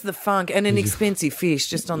 there's the funk. And an expensive fish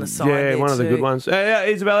just on the side Yeah, there one of the too. good ones.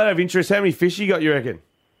 Isabel, out of interest, how many fish you got, you reckon?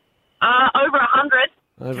 Over 100.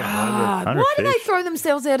 Over 100. God, 100 why do they fish. throw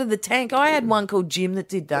themselves out of the tank? I had one called Jim that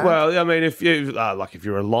did that. Well, I mean, if you if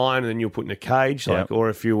you're a lion and then you're put in a cage, or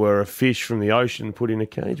if you were a fish from the ocean put in a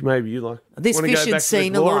cage, maybe you This wanna fish go had back to the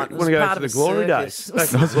seen a glory- lot. It was wanna go part to of the a glory circus. days. Back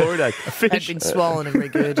to the glory days. had been swollen and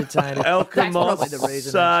regurgitated. Elka That's Moss. probably the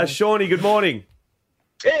reason. actually. Shawnee, good morning.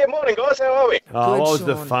 Yeah, morning, guys. How are we? Oh, Good, what was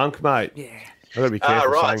the Shaun. funk, mate? Yeah. I've got to be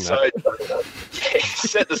careful Right, saying so that.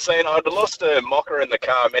 set the scene. I'd lost a mocker in the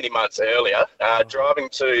car many months earlier, driving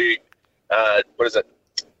to,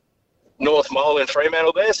 North Mole in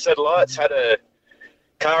Fremantle there, set lights, had a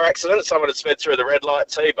car accident. Someone had sped through the red light,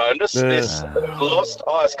 T-boned us. This lost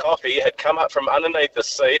iced coffee had come up from underneath the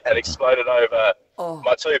seat and exploded over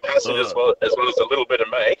my two passengers as well as a little bit of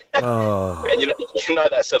me. Oh. And you know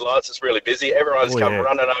that set lights is really busy. Everyone's come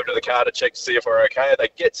running over to the car to check to see if we're okay. They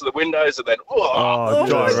get to the windows and then,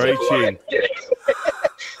 reaching. Yeah.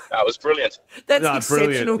 That was brilliant. That's No,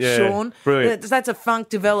 exceptional, brilliant, yeah, Sean. brilliant. That's a funk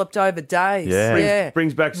developed over days. Yeah.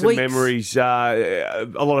 Brings back some Weeks. memories. A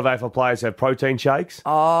lot of AFL players have protein shakes.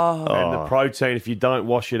 Oh. And the protein, if you don't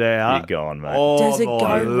wash it out, You're gone, mate. Oh, Does it my go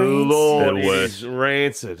rancid? Lord, They're it worse. is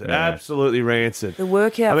rancid. Yeah. Absolutely rancid. The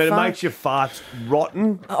workout I mean, funk. it makes your farts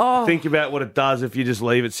rotten. Oh. Think about what it does if you just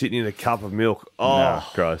leave it sitting in a cup of milk. Oh, No,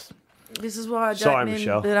 gross. This is why I don't Sorry, men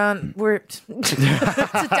Michelle. that aren't ripped. It's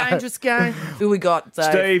a dangerous game. Who we got,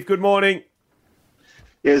 Dave? Steve, good morning.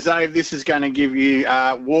 Yeah, Zave, this is going to give you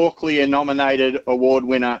Walklier-nominated award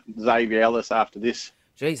winner Xavier Ellis after this.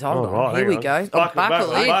 Jeez, hold Oh, on. right, Here we hang go. on.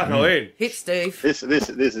 Buckle in. Hit, Steve. This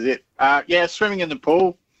is it. Swimming in the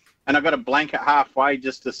pool. and I got a blanket halfway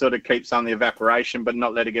just to sort of keep some of the evaporation, but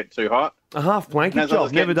not let it get too hot. A half blanket And as I job.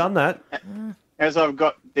 was Never getting- done that. As I've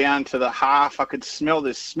got down to the half, I could smell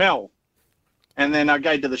this smell. And then I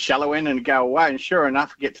go to the shallow end and go away, and sure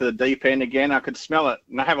enough, get to the deep end again, I could smell it.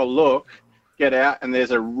 And I have a look, get out, and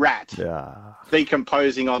there's a rat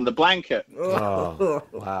decomposing on the blanket. Oh,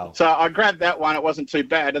 wow. So I grabbed that one, it wasn't too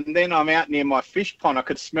bad. And then I'm out near my fish pond, I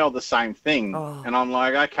could smell the same thing. And I'm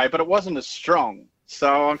like, okay, but it wasn't as strong.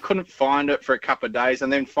 So I couldn't find it for a couple of days.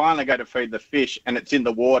 And then finally go to feed the fish, and it's in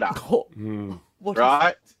the water.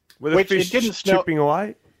 Right? Were the Which fish it didn't smell. chipping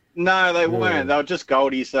away? No, they weren't. They were just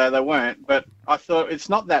goldies, so they weren't. But I thought it's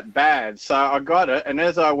not that bad, so I got it. And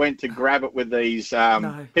as I went to grab it with these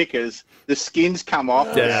pickers, the skins come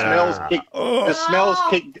off. The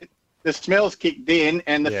smells kicked in,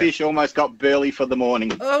 and the Yeah. fish almost got burly for the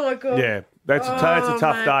morning. Oh my God. Yeah, that's a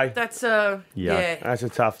tough mate, day. That's a That's a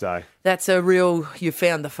tough day. That's a real. You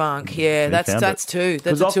found the funk. Yeah, that's two.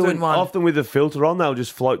 That's a 2-in-1. Often with the filter on, they'll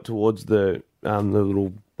just float towards the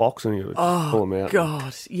little box and you just pull them out.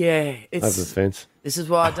 God, yeah. Over the fence. This is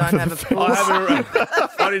why I don't have a pool.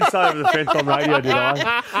 I didn't say over the fence on radio, did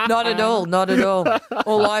I? Not at all, not at all.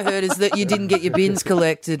 All I heard is that you didn't get your bins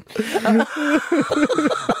collected. I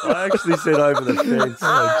actually said over the fence.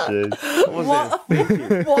 Oh,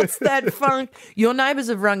 jeez. What's that funk? Your neighbours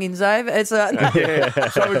have rung in, Zave. It's a... Yeah.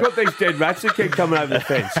 So we've got these dead rats that keep coming over the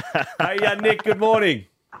fence. Hey, Nick, good morning.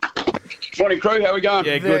 Morning, crew. How we going?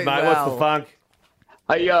 Yeah, good, mate. What's the funk?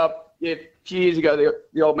 Hey, a few years ago,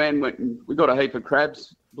 the old man went and we got a heap of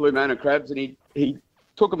crabs, blue manna crabs, and he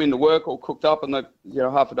took them into work all cooked up, and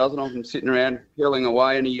half a dozen of them sitting around peeling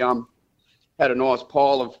away, and he had a nice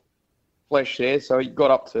pile of flesh there, so he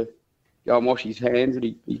got up to go and wash his hands, and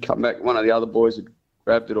he come back. One of the other boys had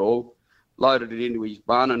grabbed it all, loaded it into his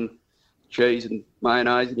bun and cheese and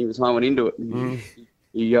mayonnaise, and he was hoeing into it. And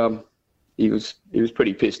he was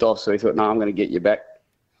pretty pissed off, so he thought, "No, I'm going to get you back."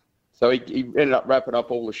 So he ended up wrapping up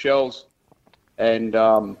all the shells and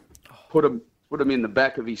put them in the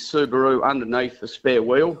back of his Subaru underneath the spare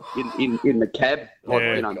wheel in the cab,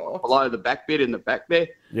 below the back bit in the back there.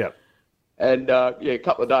 Yep. And a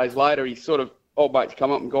couple of days later, he sort of old mate's come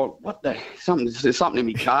up and gone, "What the? There's something in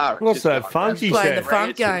my car." What's that funk? He Playing said. the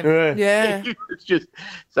funk game. Yeah. It's just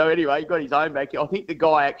so anyway. He got his own back. I think the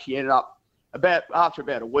guy actually ended up after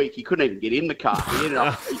about a week. He couldn't even get in the car. He ended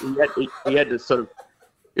up he had to sort of.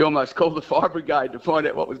 He almost called the fire brigade to find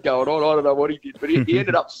out what was going on. I don't know what he did, but he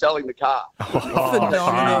ended up selling the car.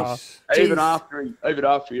 Phenomenal. Even after he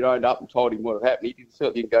owned up and told him what had happened, he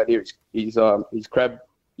certainly didn't go near his crab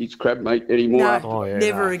meat anymore. No,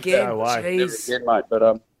 never again. No way. Jeez. Never again, mate.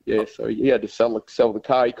 But so he had to sell the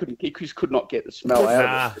car. He just could not get the smell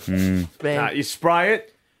out of it. Nah, you spray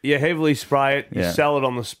it. You heavily spray it, you sell it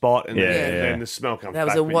on the spot, and then the smell comes That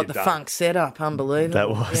was back a when what you're the done. funk setup. Unbelievable. That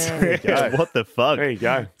was. Yeah. There you go. What the fuck? There you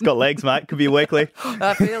go. It's got legs, mate. Could be a weekly.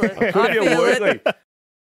 I feel it. Could I be a feel it. worthy.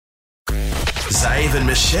 Zave and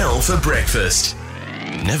Michelle for breakfast.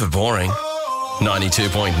 Never boring.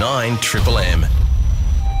 92.9 Triple M.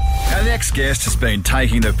 Our next guest has been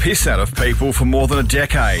taking the piss out of people for more than a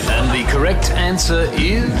decade. And the correct answer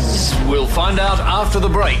is, we'll find out after the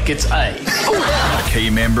break. It's A. A key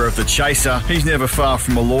member of the Chaser, he's never far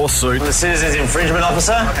from a lawsuit. I'm the Citizens Infringement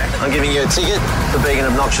Officer. I'm giving you a ticket for being an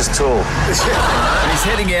obnoxious tool. And he's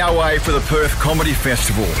heading our way for the Perth Comedy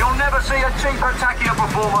Festival. You'll never see a cheaper, tackier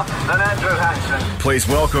performer than Andrew Hansen. Please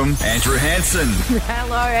welcome Andrew Hansen.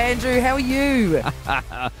 Hello, Andrew. How are you?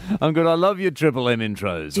 I'm good. I love your Triple M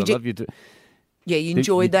intros. Did I love you. Yeah, you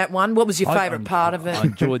enjoyed that one. What was your favourite part of it? I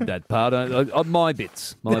enjoyed that part. My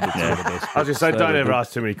bits. My bits are the best. I was just say, don't ever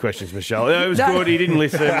ask too many questions, Michelle. It was good. He didn't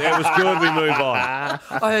listen. It was good. We move on. I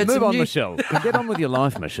heard Move some on, new- Michelle. Get on with your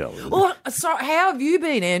life, Michelle. Well, so how have you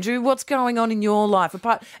been, Andrew? What's going on in your life?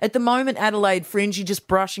 Apart at the moment, Adelaide Fringe, you're just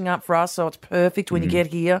brushing up for us, so it's perfect when you get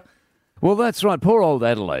here. Well, that's right. Poor old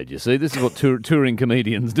Adelaide, you see. This is what touring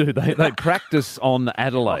comedians do. They practice on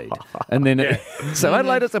Adelaide. And then, so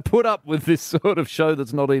Adelaide has to put up with this sort of show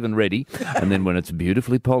that's not even ready. And then when it's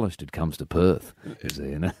beautifully polished, it comes to Perth.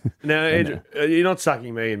 You know? Now, Andrew, you're not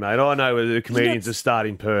sucking me in, mate. I know whether the comedians that start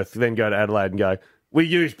in Perth, then go to Adelaide and go, we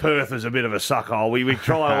use Perth as a bit of a suckhole. We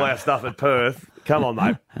try all our stuff at Perth. Come on,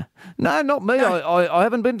 mate. No, not me. I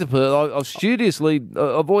haven't been to Perth. I've studiously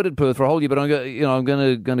avoided Perth for a whole year, but I'm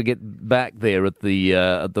going to get back there at the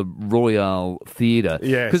Royal Theatre.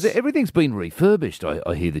 Yes. Because everything's been refurbished.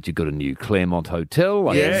 I hear that you've got a new Claremont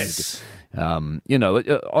Hotel. Yes.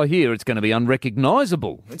 I hear it's going to be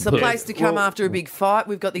unrecognisable. It's the place to come after a big fight.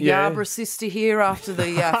 We've got the Yarborough sister here after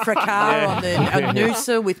the fracas on the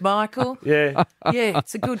Noosa with Michael. Yeah. Yeah,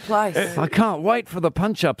 it's a good place. I can't wait for the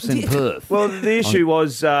punch-ups in Perth. Well, the issue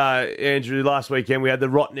was, Andrew, last weekend we had the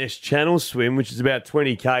Rottnest Channel swim, which is about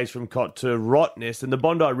 20 k's from Cot to Rottnest, and the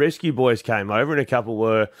Bondi Rescue Boys came over, and a couple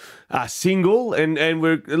were single, and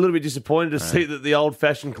we're a little bit disappointed to see that the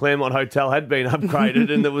old-fashioned Claremont Hotel had been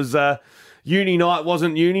upgraded, and there was uni night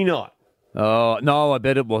wasn't uni night. Oh, no, I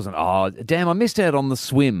bet it wasn't. Oh, damn, I missed out on the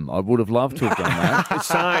swim. I would have loved to have done that.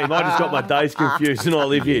 Same. I just got my days confused and I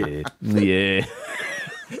live here. Yeah.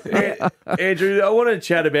 Andrew, I want to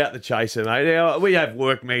chat about the Chaser, mate. Now, we have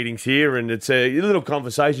work meetings here and it's a little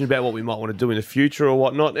conversation about what we might want to do in the future or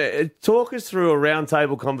whatnot. Talk us through a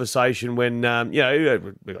roundtable conversation when,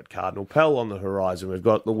 we've got Cardinal Pell on the horizon. We've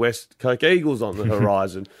got the West Coast Eagles on the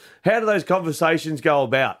horizon. How do those conversations go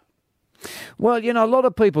about? Well, a lot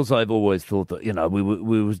of people say have always thought that, we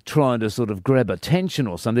were trying to sort of grab attention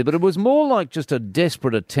or something, but it was more like just a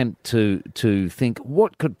desperate attempt to think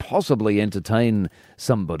what could possibly entertain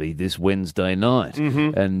somebody this Wednesday night.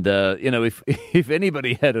 Mm-hmm. And, if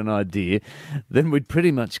anybody had an idea, then we'd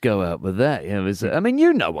pretty much go out with that. What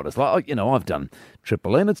it's like. I've done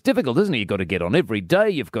Triple M. It's difficult, isn't it? You've got to get on every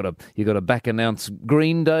day. You've got to back announce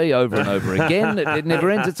Green Day over and over again. It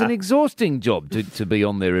never ends. It's an exhausting job to be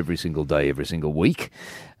on there every single day, every single week.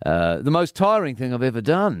 The most tiring thing I've ever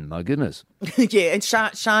done, my goodness. Yeah, and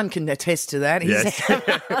Sean can attest to that. Yes.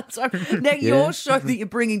 So, now, your show that you're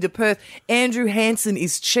bringing to Perth, Andrew Hansen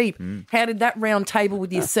is cheap. How did that round table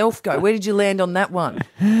with yourself go? Where did you land on that one?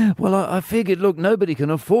 Well, I figured, look, nobody can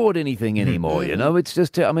afford anything anymore, It's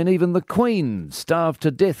just, even the Queen starved to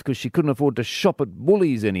death because she couldn't afford to shop at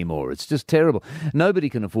Woolies anymore. It's just terrible. Nobody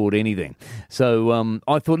can afford anything. So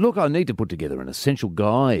I thought, look, I need to put together an essential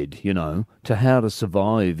guide, to how to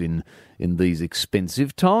survive in these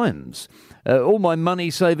expensive times. All my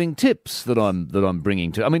money-saving tips that I'm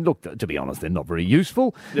bringing to... look, to be honest, they're not very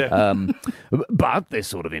useful, but they're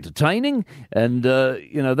sort of entertaining, and,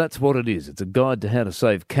 that's what it is. It's a guide to how to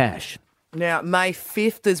save cash. Now, May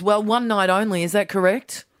 5th as well, one night only, is that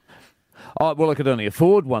correct? Oh, well, I could only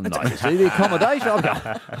afford one night. You see, the accommodation.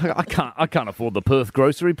 I can't afford the Perth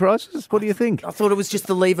grocery prices. What do you think? I thought it was just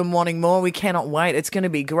the leave them wanting more. We cannot wait. It's going to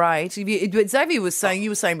be great. But Xavier was saying,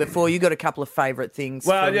 you were saying before, you got a couple of favourite things.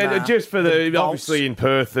 Well, just for obviously in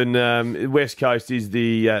Perth and West Coast is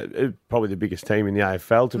the probably the biggest team in the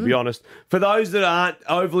AFL, to be honest. For those that aren't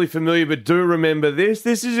overly familiar but do remember this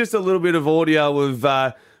is just a little bit of audio of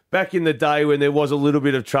back in the day when there was a little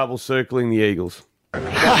bit of trouble circling the Eagles.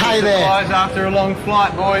 Hey there. Guys, after a long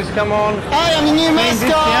flight, boys, come on. Hey, I'm the new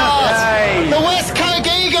mascot. Hey. The West Coast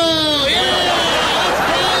Eagle. Yeah.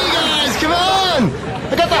 Hey, guys, come on.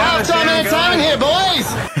 I got the halftime entertainment here, boys.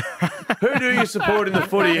 Who do you support in the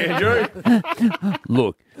footy, Andrew?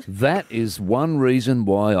 Look, that is one reason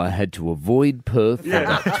why I had to avoid Perth for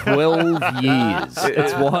about 12 years.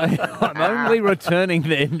 It's why I'm only returning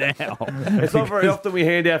there now. It's not very often we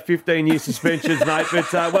hand out 15-year suspensions, mate,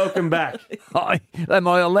 but welcome back. Am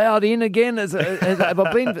I allowed in again? Have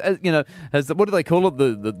I been, what do they call it?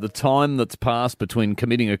 The time that's passed between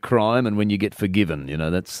committing a crime and when you get forgiven.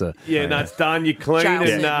 That's... it's done. You're clean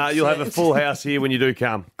and you'll have a full house here when you do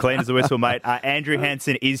come. Clean as a whistle, mate. Andrew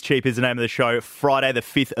Hansen is cheap is the name of the show. Friday the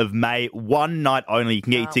 5th of May, one night only. You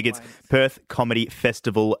can get your tickets,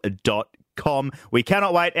 perthcomedyfestival.com. We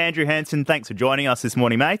cannot wait. Andrew Hansen, thanks for joining us this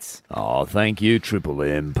morning, mates. Oh, thank you, Triple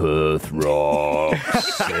M. Perth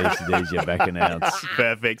rocks. There's your back announce.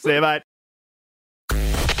 Perfect. See you, mate.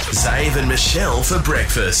 Zave and Michelle for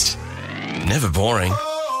breakfast. Never boring.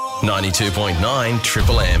 92.9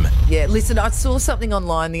 Triple M. Yeah, listen, I saw something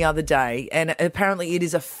online the other day, and apparently it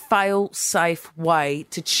is a fail-safe way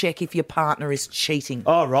to check if your partner is cheating.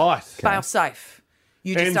 Oh, right. Fail-safe.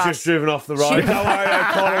 You just just driven off the road. Don't worry,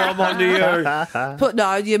 Connor, I'm on to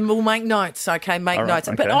you. We'll make notes, okay? Make notes.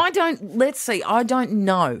 Okay. But I don't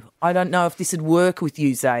know. I don't know if this would work with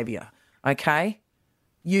you, Xavier, okay?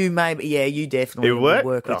 You maybe, you definitely would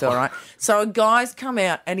work with, all right? So a guy's come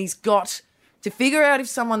out and he's got... To figure out if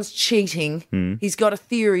someone's cheating, he's got a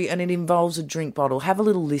theory and it involves a drink bottle. Have a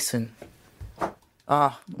little listen.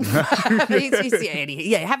 Have a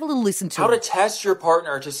little listen to How it. to test your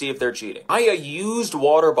partner to see if they're cheating. Buy a used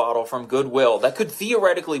water bottle from Goodwill that could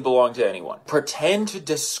theoretically belong to anyone. Pretend to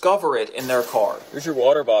discover it in their car. Here's your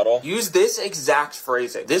water bottle. Use this exact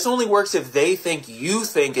phrasing. This only works if they think you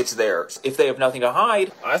think it's theirs. If they have nothing to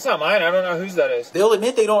hide, That's not mine. I don't know whose that is. they'll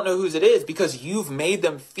admit they don't know whose it is because you've made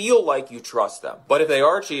them feel like you trust them. But if they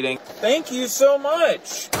are cheating, Thank you so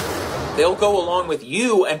much. They'll go along with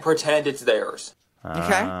you and pretend it's theirs.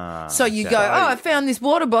 Okay. So you go, I found this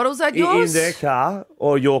water bottle. Is that yours? In their car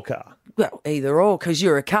or your car? Well, either or, because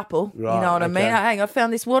you're a couple. Right, you know what I mean? okay. Hey, I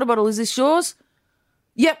found this water bottle. Is this yours?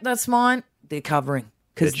 Yep, that's mine. They're covering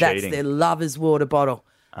because They're that's cheating. their lover's water bottle.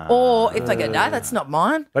 Or if they go, no, that's not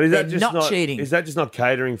mine. But is they're that just not cheating. Is that just not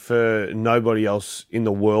catering for nobody else in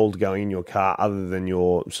the world going in your car other than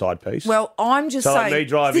your side piece? Well, I'm just so saying. like me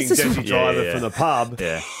driving this is- Desi Driver from the pub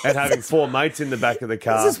and having 4 mates in the back of the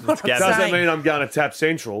car This is what I'm doesn't saying. mean I'm going to Tap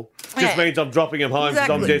Central. Just Yeah. means I'm dropping him home because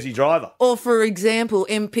I'm Exactly. Desi Driver. Or, for example,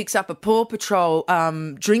 M picks up a Paw Patrol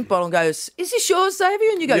drink bottle and goes, is this yours,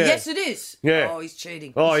 Xavier? And you go, Yeah. yes, it is. Yeah. Oh, he's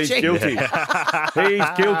cheating. Oh, he's cheating. guilty. He's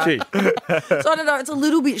guilty. So I don't know. It's a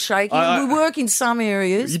little bit shaky. We work in some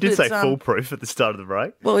areas. You did but, say foolproof at the start of the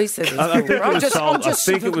break. Well, he said it was I think foolproof. it was sold. I'm just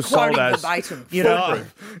I think it was sold quoting as verbatim. You know,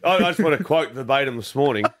 I just want to quote verbatim this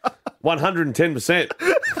morning. 110%.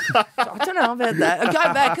 I don't know about that. I'll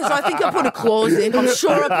go back because I think I put a clause in. I'm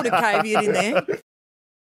sure I put a caveat in there.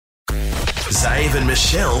 Zave and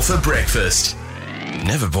Michelle for breakfast.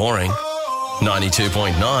 Never boring.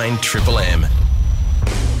 92.9 Triple M.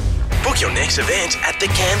 Book your next event at the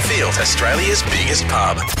Canfield, Australia's biggest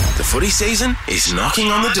pub. The footy season is knocking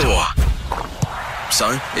on the door.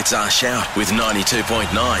 So it's our shout with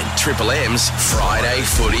 92.9 Triple M's Friday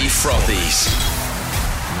Footy Frothies.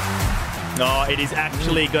 Oh, it is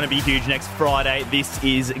actually going to be huge next Friday. This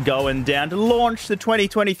is going down to launch the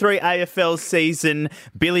 2023 AFL season.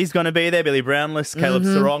 Billy's going to be there. Billy Brownless, Caleb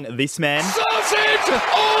Sarong, this man. Sausage!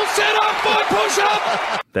 All set up by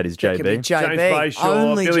push-up! That is That could be JB. JB. James Brayshaw,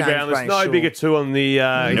 Only Billy James Brownless. No Brayshaw. bigger two on the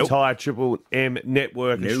Nope. entire Triple M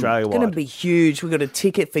network It's Australia-wide. going to be huge. We've got a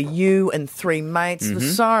ticket for you and 3 mates. The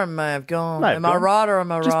siren may have gone. May have Am I gone. right or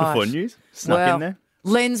am I Just right? before news. Snuck in there.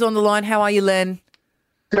 Len's on the line. How are you, Len?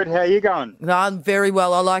 Good, how you going? No, I'm very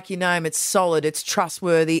well. I like your name. It's solid. It's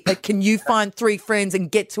trustworthy. Can you find 3 friends and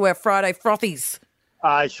get to our Friday frothies?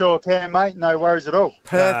 I sure can, mate. No worries at all.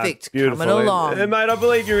 Perfect. Beautiful. Coming along. Mate, I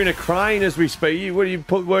believe you're in a crane as we speak. What are you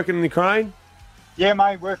working in the crane? Yeah,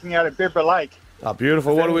 mate, working out at Bibra Lake. Oh,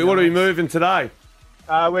 beautiful. What are we moving today?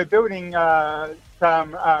 We're building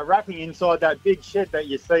some wrapping inside that big shed that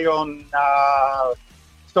you see on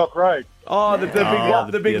Stock Road. Oh, the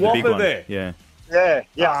big whopper one. there. Yeah. Yeah,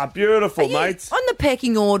 yeah. Ah, beautiful, mates. On the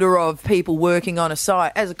pecking order of people working on a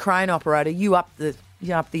site, as a crane operator, you up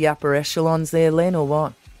the upper echelons there, Len, or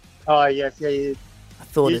what? Oh, yes, yeah. I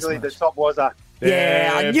thought Usually as the much. top was a...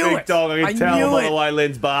 Yeah, I knew big it. dog. I I can tell knew by it. the way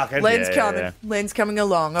Len's barking. Len's Yeah, coming. yeah. Len's coming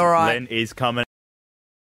along. All right. Len is coming.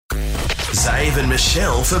 Zave and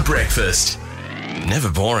Michelle for breakfast. Never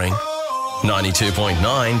boring.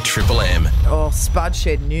 92.9 Triple M. Oh, Spud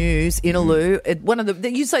Shed News, Inaloo.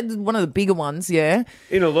 You say one of the bigger ones, yeah?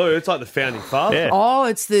 Inaloo, it's like the founding father. Yeah. Oh,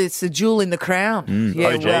 it's the jewel in the crown. Yeah,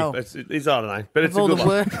 OG. well. It's, I don't know, but it's Of a all good the one.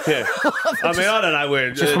 work. Yeah. I mean, I don't know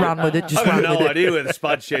where. Just run with it, just I've got run no with it. idea where the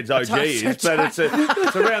Spud Shed's OG is, but it's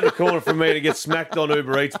around the corner from me to get smacked on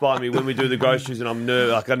Uber Eats by me when we do the groceries, and I'm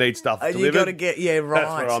nervous. Like I need stuff delivered. You got to get, right.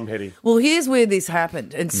 That's where I'm heading. Well, here's where this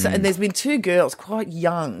happened. And there's been 2 girls, quite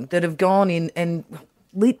young, that have gone in and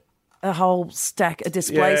lit a whole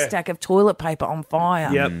display Yeah. stack of toilet paper on fire.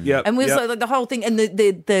 Yep. And we're yep. so like the whole thing, and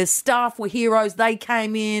the staff were heroes. They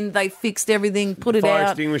came in, they fixed everything, put it Fire out,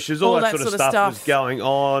 extinguishers, all that sort of stuff was going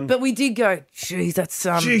on. But we did go, geez, that's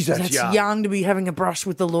young to be having a brush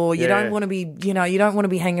with the law. You Yeah. don't want to be, you don't want to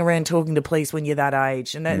be hanging around talking to police when you're that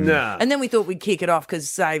age. And Nah. and then we thought we'd kick it off because,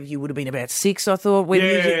 say, you would have been about 6, I thought, when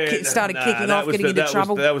you started kicking off, getting into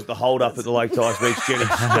trouble. That was the hold up at the Lake Dice Beach Jennings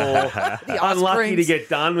store. Unlucky to get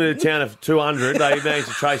done with a town of 200. They managed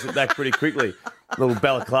to trace it back pretty quickly. Little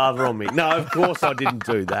balaclava on me. No, of course I didn't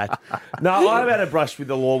do that. No, I've had a brush with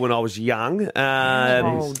the law when I was young.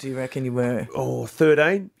 How old do you reckon you were?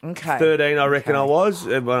 13. Okay. 13, I reckon I was.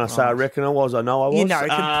 And when I say I reckon I was, I know I was. You know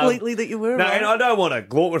completely that you were, No, right? and I don't want to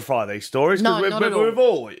glorify these stories No, because not at all. we've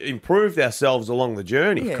all improved ourselves along the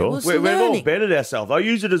journey. Yeah, well, it's We've all learning. bettered ourselves. I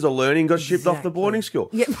used it as a learning, got shipped off the boarding school.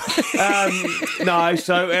 Yep. No,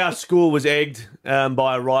 so our school was egged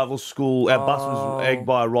by a rival school. Our bus was egged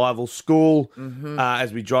by a rival school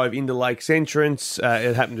as we drove into Lakes Entrance.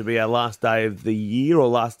 It happened to be our last day of the year or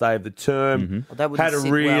last day of the term. Well, that wouldn't Had a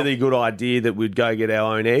sit really good idea that we'd go get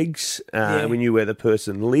our own eggs. We knew where the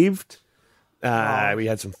person lived. We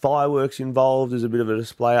had some fireworks involved. There's a bit of a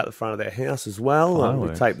display out the front of their house as well.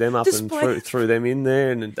 We taped them up and threw them in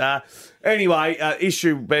there. And Anyway,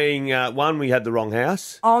 issue being one, we had the wrong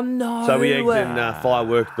house. Oh, no. So we egged and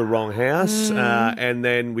fireworked the wrong house. And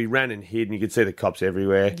then we ran and hid, and you could see the cops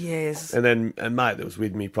everywhere. Yes. And then a mate that was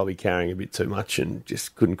with me probably carrying a bit too much and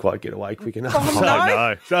just couldn't quite get away quick enough. Oh,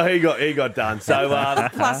 no. So he got done. So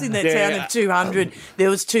Plus, in that town of 200, there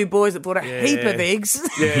was two boys that bought a heap of eggs.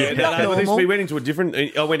 Yeah, Not but normal. we went into a different.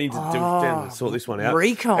 I went into to sort this one out.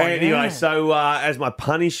 Recon. Anyway, yeah. so as my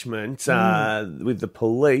punishment with the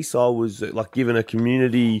police, I was given a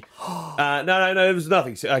community. No, there was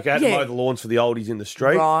nothing. Okay, I had to mow the lawns for the oldies in the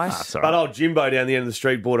street. Right. But old Jimbo down the end of the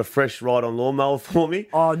street bought a fresh ride-on lawnmower for me.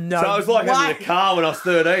 Oh, no. So I was like having a car when I was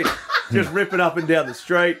 13, just ripping up and down the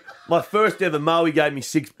street. My first ever mow, he gave me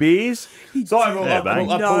 6 beers. So I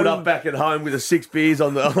pulled up back at home with the 6 beers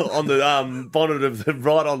on the bonnet of the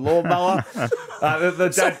ride-on lawnmower.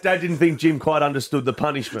 Dad didn't think Jim quite understood the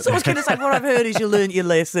punishment. So I was going to say, what I've heard is you learnt your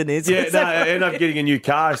lesson. I ended up getting a new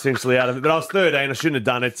car essentially out of it. But I was 13, I shouldn't have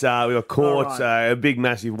done it. We were caught, a big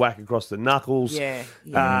massive whack across the knuckles. Yeah.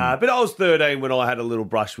 But I was 13 when I had a little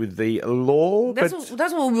brush with the law. That's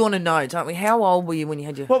what we want to know, don't we? How old were you when you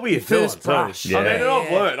had your first brush? I mean, and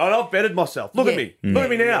I've learned. I've bettered myself. Look at me. Look at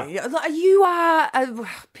me now. You are a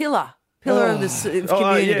pillar of this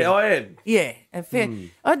community. Yeah, I am. Yeah, and fair.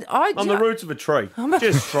 I'm the roots of a tree.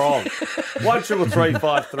 Just strong.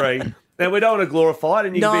 1-3-3-5-3. Now, we don't want to glorify it,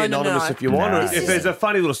 and you can be anonymous if you want. If there's a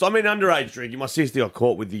funny little story. I mean, underage drinking. My sister got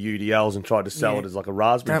caught with the UDLs and tried to sell it as like a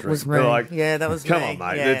raspberry drink. That was me. That was Come me. on,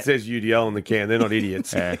 mate. Yeah. It says UDL on the can. They're not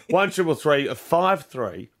idiots.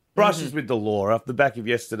 1-3-3-5-3. Brushes with the law off the back of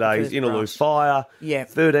yesterday's Inaloo fire. Yeah.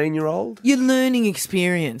 13-year-old. Your learning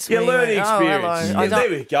experience. Your learning experience. There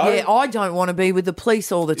we go. Yeah, I don't want to be with the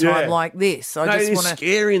police all the time like this. I just want to. It's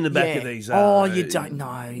scary in the back of these. You don't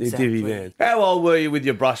know. Exactly. Divvy van. How old were you with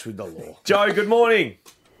your brush with the law? Joe, good morning.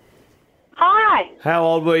 Hi. How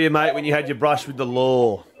old were you, mate, when you had your brush with the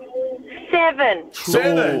law? 7.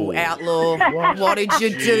 7? Ooh, outlaw. What did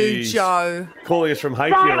you do, Joe? Calling us from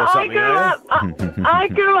Hayfield or something, I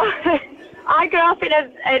grew up in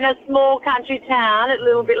a small country town, a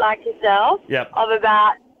little bit like yourself, of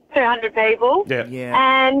about 200 people.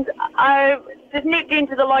 And I just nipped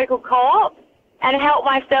into the local co-op and helped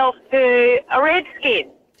myself to a redskin.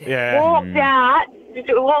 Walked out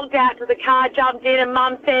to the car, jumped in, and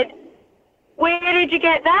Mum said, "Where did you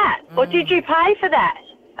get that? Or did you pay for that?"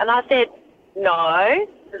 And I said, no.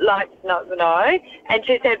 And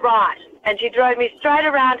she said, right. And she drove me straight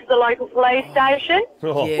around to the local police station,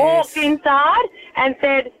 walked inside and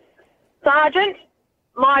said, "Sergeant,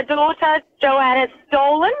 my daughter Joanne has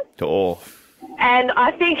stolen. And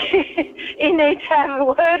I think you need to have a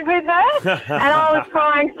word with her." And I was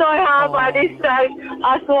crying so hard by this stage,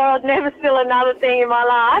 I swore I'd never steal another thing in my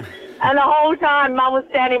life. And the whole time, Mum was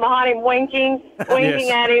standing behind him, winking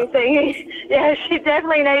at him, saying, "Yeah, she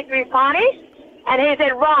definitely needs to be punished." And he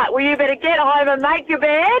said, "Right, well, you better get home and make your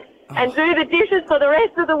bed and do the dishes for the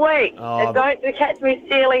rest of the week. And don't catch me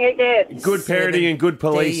stealing again." Good parenting and good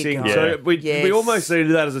policing. So we almost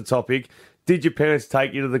needed that as a topic. Did your parents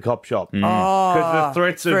take you to the cop shop? Because the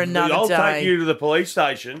threats of, "I'll take you to the police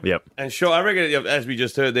station." And sure, I reckon, as we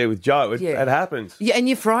just heard there with Joe, it happens. Yeah, and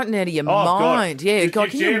you're frightened out of your mind. God. Yeah, God,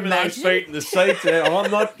 can you imagine? imagine? Those feet in the seats there. I'm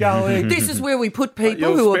not going. This is where we put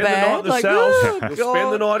people who are bad. You'll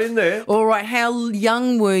spend the night in there. All right, how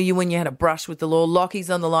young were you when you had a brush with the law? Lockie's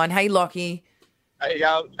on the line. Hey, Lockie. How you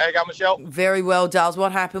going, Michelle? Very well, Dales.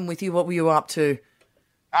 What happened with you? What were you up to?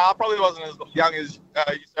 I probably wasn't as young as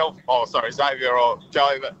yourself. Oh, sorry, Xavier or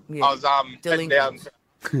Joe, but I was heading down.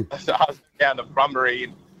 I was down to Brumbury,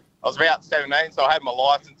 and I was about 17, so I had my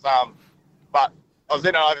license. But I was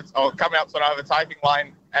coming up to an overtaking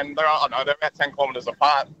lane, and they're about 10 kilometres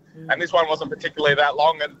apart. And this one wasn't particularly that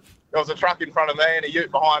long, and there was a truck in front of me and a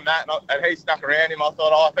ute behind that, and he snuck around him. I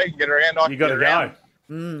thought, if he can get around, I can get around.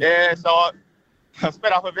 Yeah, so I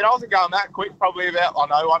sped up a bit. I wasn't going that quick, probably about,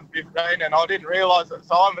 115, and I didn't realise at the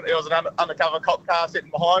time that there was an undercover cop car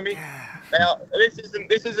sitting behind me. Now, this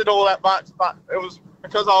isn't all that much, but it was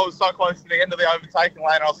because I was so close to the end of the overtaking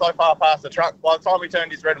lane, I was so far past the truck. By the time he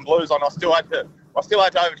turned his red and blues on, I still had to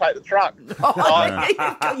overtake the truck.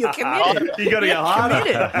 You're committed. You got to go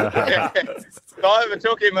harder. So I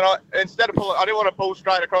overtook him, and instead of pulling, I didn't want to pull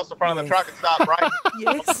straight across the front of the truck and start braking.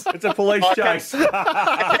 Yes. It's a police chase. Well,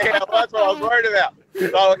 that's what I was worried about.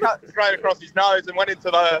 So I cut straight across his nose and went into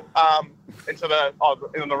the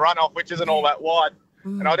runoff, which isn't all that wide.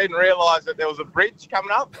 And I didn't realise that there was a bridge coming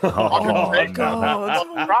up. So I had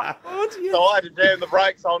to jam the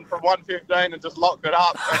brakes on from 115 and just locked it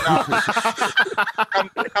up. And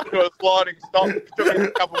come to a sliding stop. Took a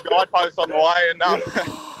couple of guideposts on the way, and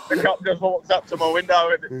The cop just walks up to my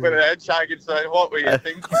window with a head shake and saying, "What were you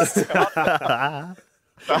thinking?"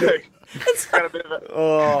 So, it's kind of a bit of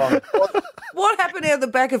a... What happened out the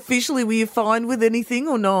back officially? Were you fined with anything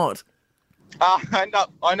or not? I end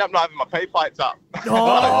up not having my P plates up.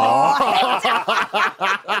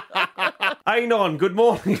 Anon, good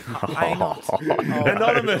morning.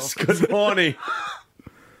 Anonymous, good morning.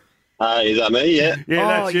 Is that me? Yeah. Yeah,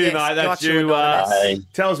 that's you, mate. That's you.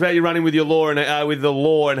 Tell us about you running with your law and with the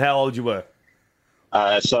law and how old you were.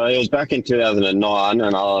 So it was back in 2009,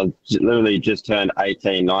 and I literally just turned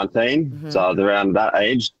 18, 19. So I was around that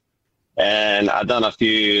age. And I'd done a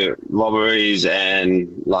few robberies and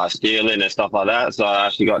like stealing and stuff like that. So I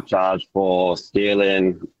actually got charged for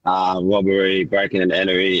stealing, robbery, breaking and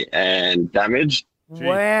entry, and damage.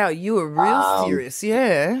 Wow, you were real serious,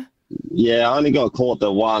 yeah. Yeah, I only got caught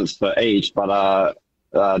the once for each, but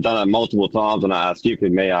done it multiple times, and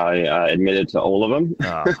stupid me, I admitted to all of them.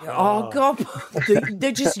 Oh, God.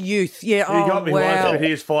 They're just youth. Yeah, You got me wow. once, but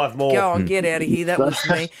here's 5 more. Go on, get out of here. That was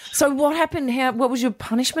me. So what happened? What was your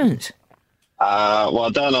punishment? Well,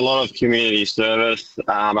 I've done a lot of community service.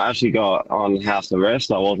 I actually got on house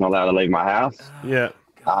arrest. I wasn't allowed to leave my house. Yeah.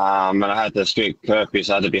 And I had the strict curfew,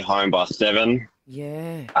 so I had to be home by 7.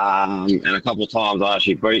 Yeah. And a couple of times I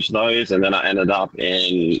actually breached those, and then I ended up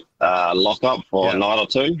in lockup for a night or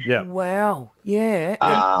 2. Yeah. Wow. Yeah.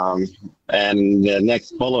 And the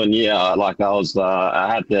next following year, like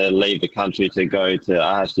I had to leave the country to go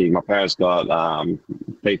to. My parents got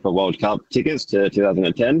FIFA World Cup tickets to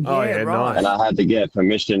 2010. Oh yeah, nice. And I had to get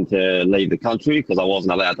permission to leave the country because I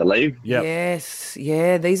wasn't allowed to leave. Yep. Yes.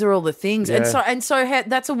 Yeah. These are all the things. Yeah. And so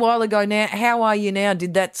that's a while ago now. How are you now?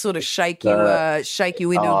 Did that sort of shake you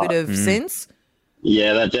into a bit of sense?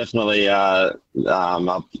 Yeah, that definitely. I've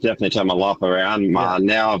definitely turned my life around.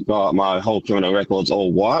 Now I've got my whole criminal records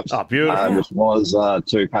all wiped. Oh, beautiful! Which was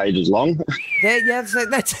 2 pages long.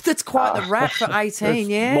 That's quite the wrap for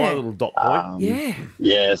 18. Yeah, my little dot point. Yeah.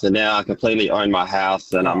 Yeah, so now I completely own my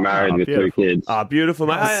house, and I'm married with 2 kids. Beautiful,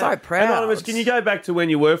 mate. I'm so proud. Anonymous, can you go back to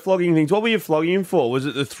when you were flogging things? What were you flogging him for? Was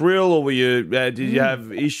it the thrill, or were you? Did you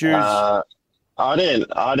have issues? I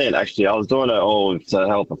didn't actually. I was doing it all to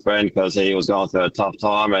help a friend because he was going through a tough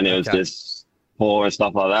time and he was just poor and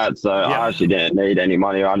stuff like that. So I actually didn't need any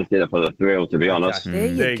money. I just did it for the thrill, to be honest.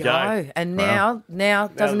 There you go. And now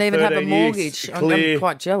doesn't even have a mortgage. I'm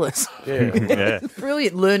quite jealous. Yeah.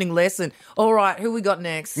 Brilliant learning lesson. All right, who we got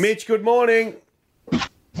next? Mitch, good morning.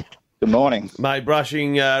 Good morning. Mate,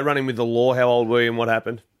 running with the law. How old were you and what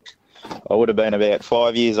happened? I would have been about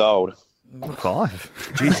 5 years old.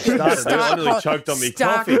 5? Jesus, I nearly choked on me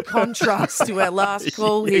coffee. Stark contrast to our last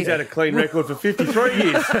call here. He's had a clean record for 53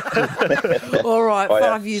 years. All right,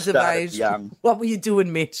 5 years of started age. young. What were you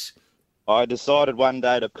doing, Mitch? I decided one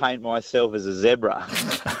day to paint myself as a zebra.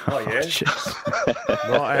 Oh, yeah?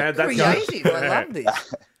 Right, I had that creative. I love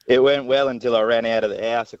this. It went well until I ran out of the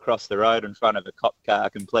house across the road in front of a cop car,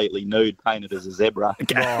 completely nude, painted as a zebra.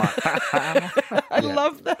 I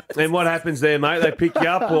love that. And what happens there, mate? They pick you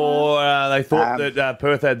up, or they thought that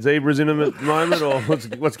Perth had zebras in them at the moment, or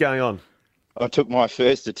what's going on? I took my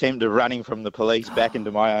first attempt of running from the police back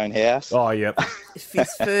into my own house. Oh, yep.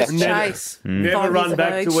 His first chase. Never run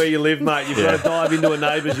back to where you live, mate. You've got to dive into a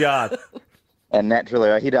neighbour's yard. And naturally,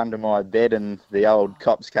 I hid under my bed, and the old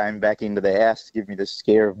cops came back into the house to give me the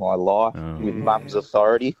scare of my life with mum's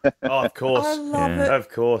authority. Oh, of course. I love it. Of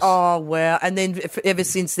course. Oh, wow. And then ever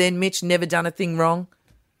since then, Mitch, never done a thing wrong?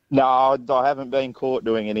 No, I haven't been caught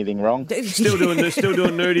doing anything wrong. Still doing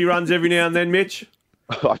nudie runs every now and then, Mitch?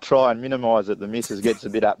 I try and minimise it. The missus gets a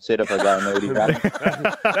bit upset if I go nudie running.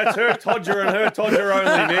 That's her Todger and her Todger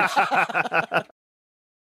only, Mitch.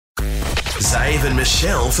 Zave and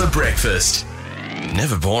Michelle for breakfast.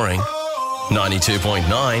 Never boring.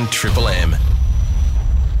 92.9 Triple M.